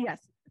you hear me? Yes.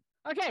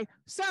 Okay.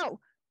 So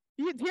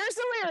here's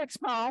the lyrics,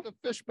 Paul. The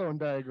fishbone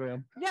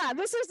diagram. Yeah,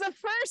 this is the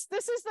first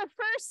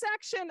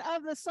section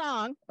of the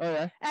song. Oh,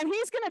 yeah. And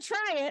he's going to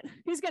try it.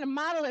 He's going to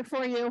model it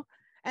for you.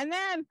 And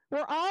then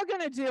we're all going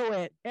to do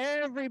it.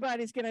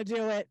 Everybody's going to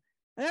do it.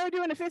 And then we're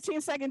doing a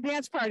 15-second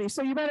dance party.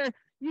 So you better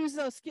use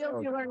those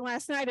skills you learned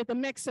last night at the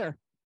mixer.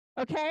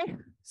 Okay?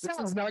 This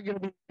is not going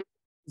to be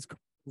as cool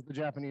as the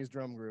Japanese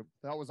drum group.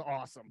 That was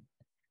awesome.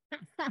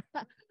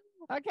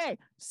 Okay.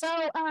 So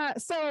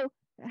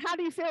how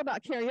do you feel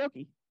about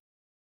karaoke?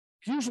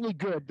 Usually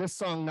good. This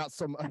song, not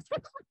so much.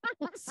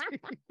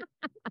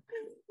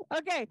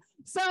 Okay.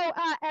 So,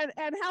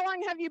 and how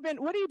long have you been,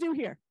 what do you do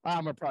here?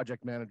 I'm a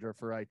project manager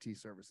for IT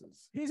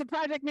services. He's a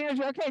project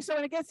manager. Okay. So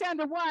when it gets down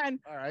to one,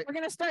 All right. we're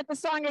going to start the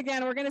song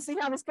again. We're going to see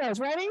how this goes.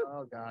 Ready?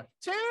 Oh, God.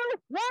 2,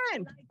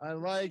 1. I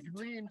like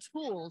green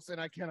tools and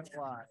I cannot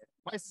lie.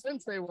 My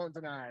sensei won't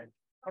deny.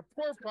 A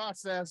poor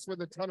process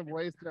with a ton of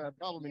waste and a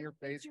problem in your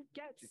face. You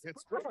get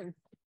It's sprung. all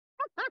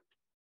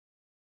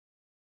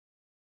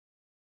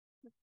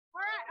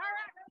right.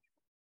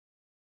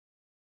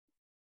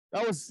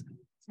 That was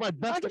my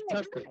best Okay,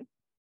 attempt. okay,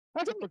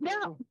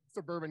 now,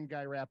 Suburban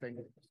guy rapping.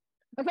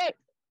 okay,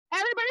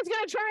 everybody's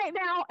gonna try it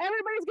now.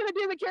 Everybody's gonna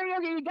do the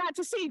karaoke. You got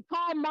to see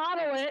Paul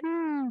model it,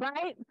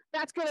 right?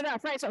 That's good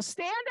enough, right? So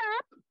stand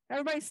up,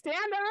 everybody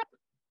stand up,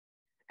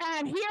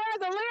 and here are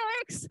the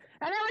lyrics.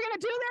 And then we're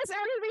gonna do this, and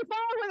we're gonna be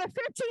followed with a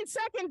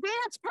 15-second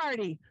dance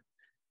party.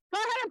 Go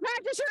ahead and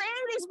practice your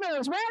 80s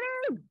moves.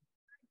 Ready?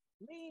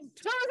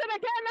 Susan, I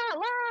cannot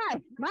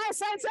lie. My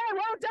sensei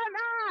won't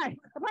deny.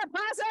 The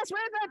process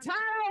with the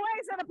time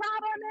waste of the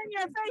problem in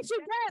your face,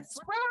 you get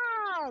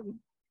sprung. 15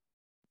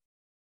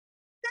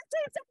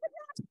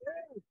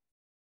 seconds.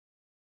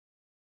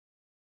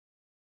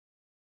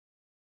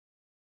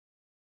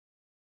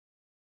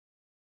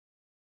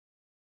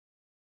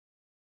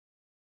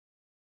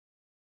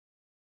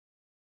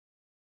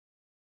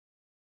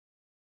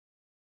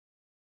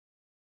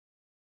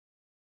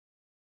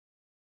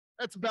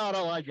 That's about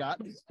all I got.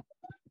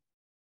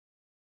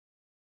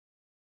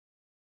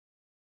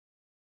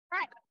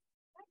 Right.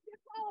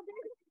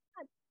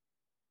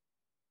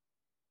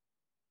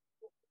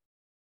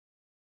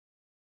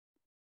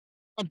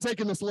 I'm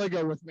taking this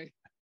Lego with me.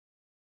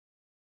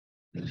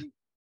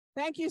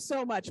 Thank you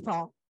so much,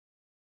 Paul.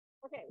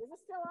 Okay, is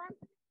this still on?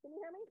 Can you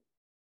hear me?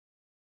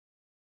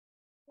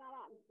 It's not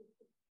on.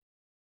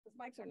 Those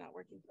mics are not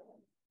working.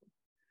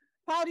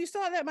 Paul, do you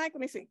still have that mic?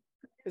 Let me see.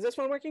 Is this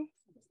one working?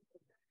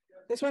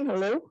 This one?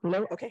 Hello?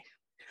 Hello? Okay.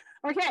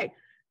 Okay.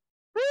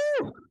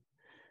 Woo!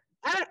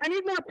 I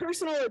need more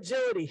personal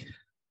agility.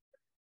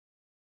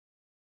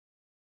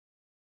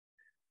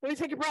 Let me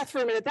take a breath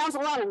for a minute. That was a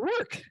lot of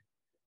work.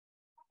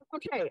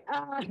 Okay.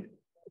 I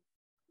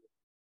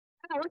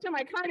looked at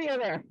my cardio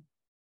there.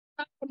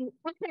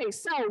 Okay,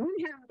 so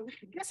we have,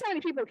 guess how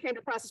many people came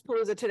to Process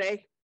Palooza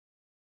today?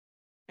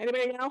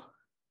 Anybody know?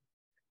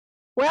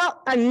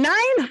 Well,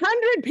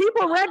 900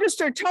 people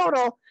registered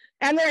total,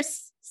 and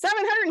there's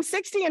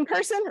 760 in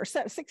person or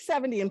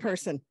 670 in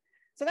person.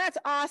 So that's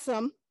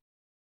awesome.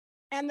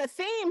 And the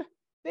theme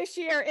this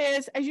year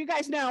is, as you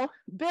guys know,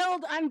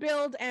 build,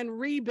 unbuild, and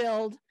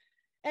rebuild.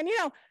 And you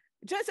know,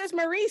 just as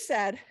Marie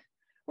said,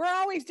 we're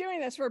always doing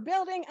this. We're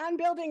building,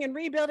 unbuilding, and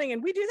rebuilding.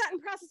 And we do that in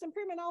process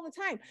improvement all the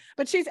time.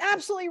 But she's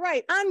absolutely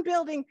right.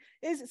 Unbuilding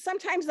is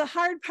sometimes the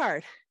hard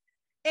part.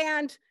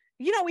 And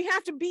you know, we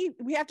have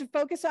to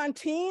focus on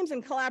teams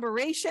and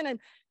collaboration and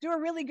do a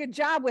really good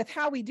job with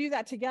how we do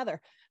that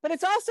together. But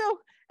it's also,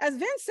 as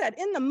Vince said,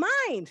 in the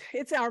mind,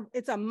 it's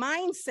a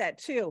mindset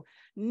too.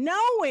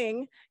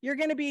 Knowing you're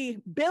going to be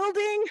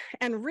building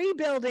and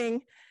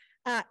rebuilding,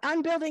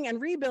 unbuilding and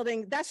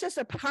rebuilding, that's just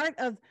a part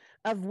of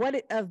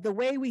the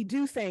way we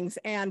do things.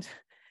 And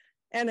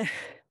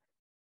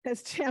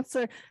as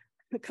Chancellor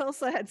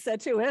Khosla had said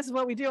too, this is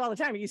what we do all the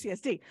time at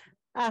UCSD.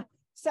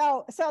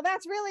 So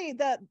that's really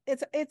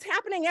it's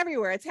happening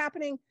everywhere. It's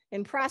happening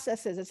in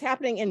processes. It's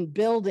happening in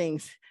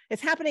buildings.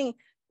 It's happening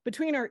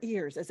between our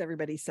ears, as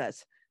everybody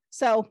says.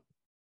 So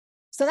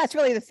that's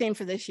really the theme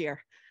for this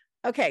year.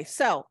 Okay,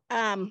 so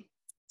now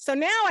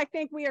I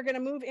think we are going to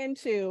move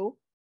into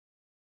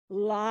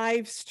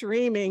live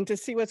streaming to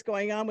see what's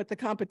going on with the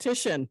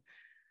competition.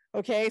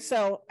 Okay,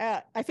 so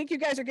I think you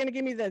guys are going to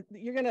give me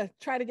you're going to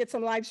try to get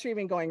some live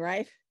streaming going,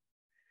 right?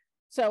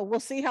 So we'll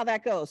see how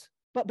that goes.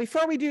 But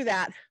before we do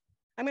that,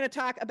 I'm going to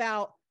talk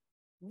about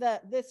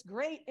this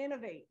great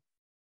Innovate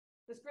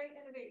race. How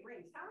many of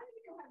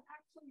you have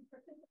actually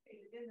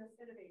participated in this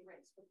Innovate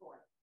race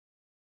before?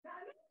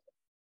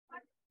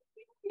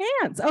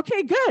 Hands.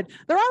 Okay, good.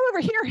 They're all over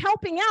here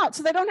helping out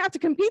so they don't have to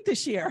compete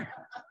this year.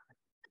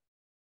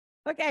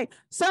 Okay,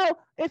 so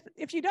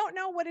if you don't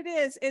know what it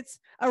is, it's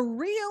a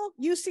real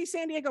UC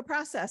San Diego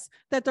process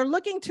that they're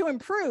looking to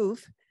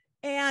improve,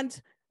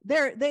 and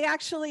they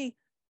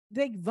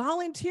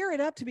volunteer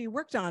it up to be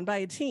worked on by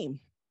a team.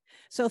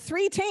 So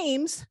 3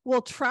 teams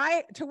will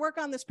try to work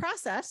on this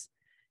process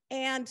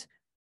and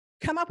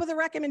come up with a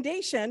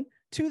recommendation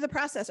to the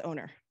process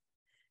owner.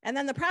 And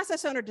then the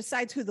process owner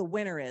decides who the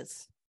winner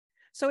is.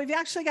 So we've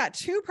actually got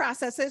 2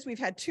 processes. We've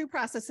had 2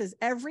 processes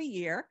every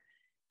year.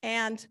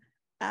 And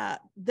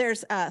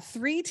there's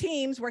 3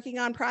 teams working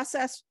on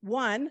process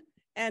 1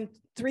 and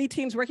 3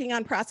 teams working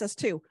on process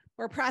 2,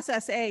 or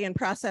process A and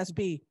process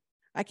B.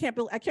 I can't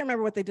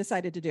remember what they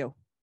decided to do.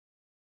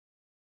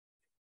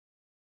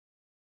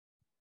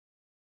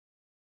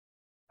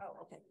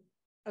 Oh,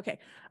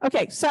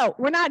 okay. So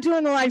we're not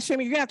doing the live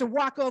streaming. You're gonna have to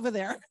walk over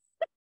there.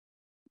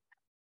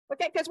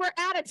 Okay, because we're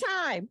out of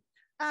time.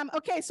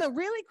 Okay, so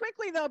really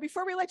quickly though,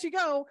 before we let you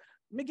go,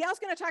 Miguel's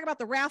gonna talk about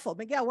the raffle.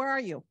 Miguel, where are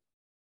you?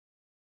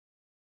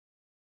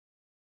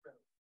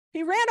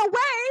 He ran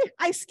away.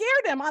 I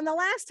scared him on the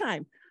last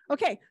time.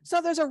 Okay,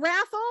 so there's a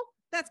raffle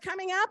that's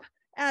coming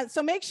up.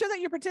 So make sure that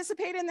you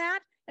participate in that.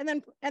 And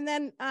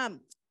then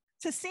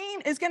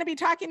Tassine is gonna be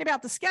talking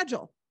about the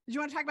schedule. Did you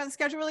want to talk about the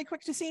schedule really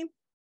quick, Tassine?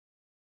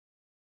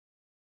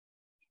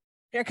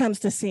 Here comes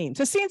Tassine.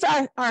 Tassine's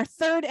our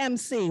third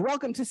MC.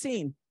 Welcome,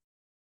 Tassine.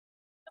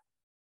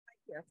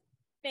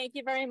 Thank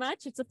you very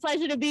much. It's a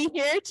pleasure to be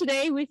here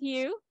today with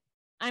you.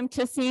 I'm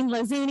Tassine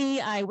Lazzini.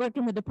 I work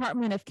in the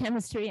Department of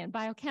Chemistry and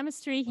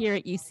Biochemistry here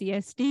at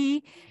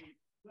UCSD.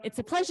 It's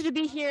a pleasure to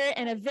be here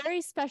and a very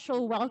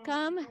special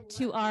welcome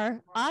to our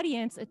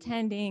audience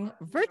attending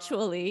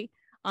virtually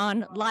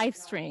on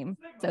Livestream.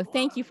 So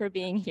thank you for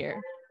being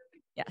here.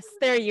 Yes,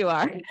 there you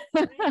are.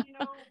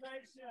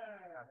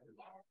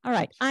 All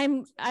right,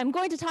 I'm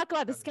going to talk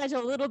about the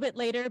schedule a little bit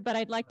later, but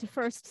I'd like to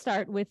first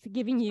start with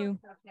giving you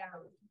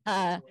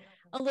a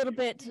little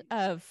bit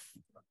of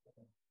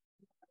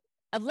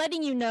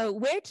letting you know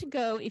where to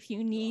go if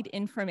you need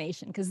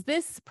information, because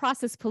this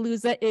process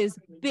Palooza is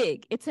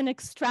big. It's an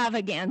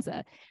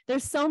extravaganza.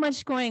 There's so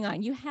much going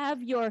on. You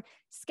have your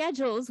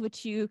schedules,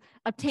 which you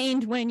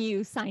obtained when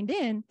you signed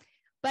in,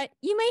 but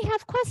you may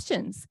have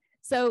questions.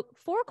 So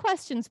for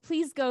questions,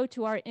 please go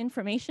to our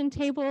information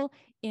table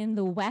in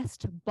the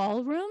West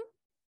Ballroom.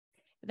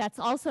 That's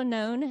also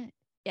known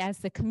as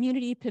the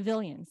Community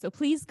Pavilion. So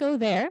please go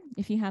there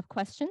if you have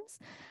questions.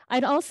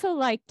 I'd also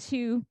like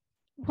to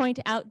point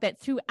out that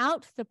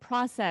throughout the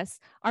process,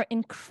 our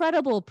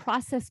incredible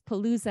Process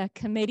Palooza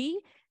committee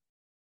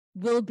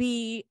will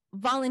be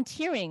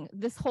volunteering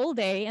this whole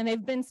day, and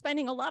they've been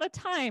spending a lot of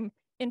time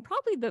in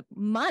probably the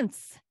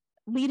months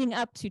leading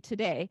up to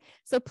today.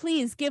 So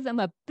please give them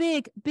a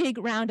big, big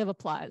round of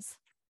applause.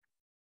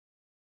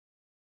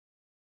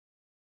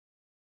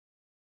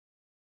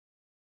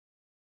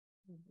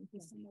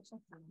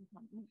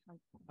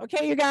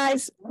 Okay, you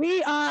guys,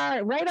 we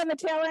are right on the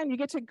tail end. You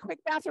get to a quick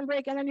bathroom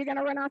break, and then you're going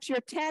to run out to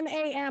your 10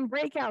 a.m.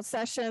 breakout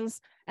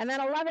sessions, and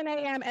then 11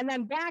 a.m., and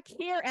then back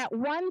here at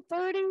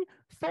 1:30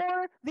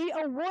 for the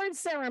award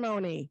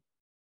ceremony.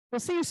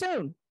 We'll see you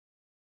soon.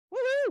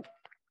 Woohoo!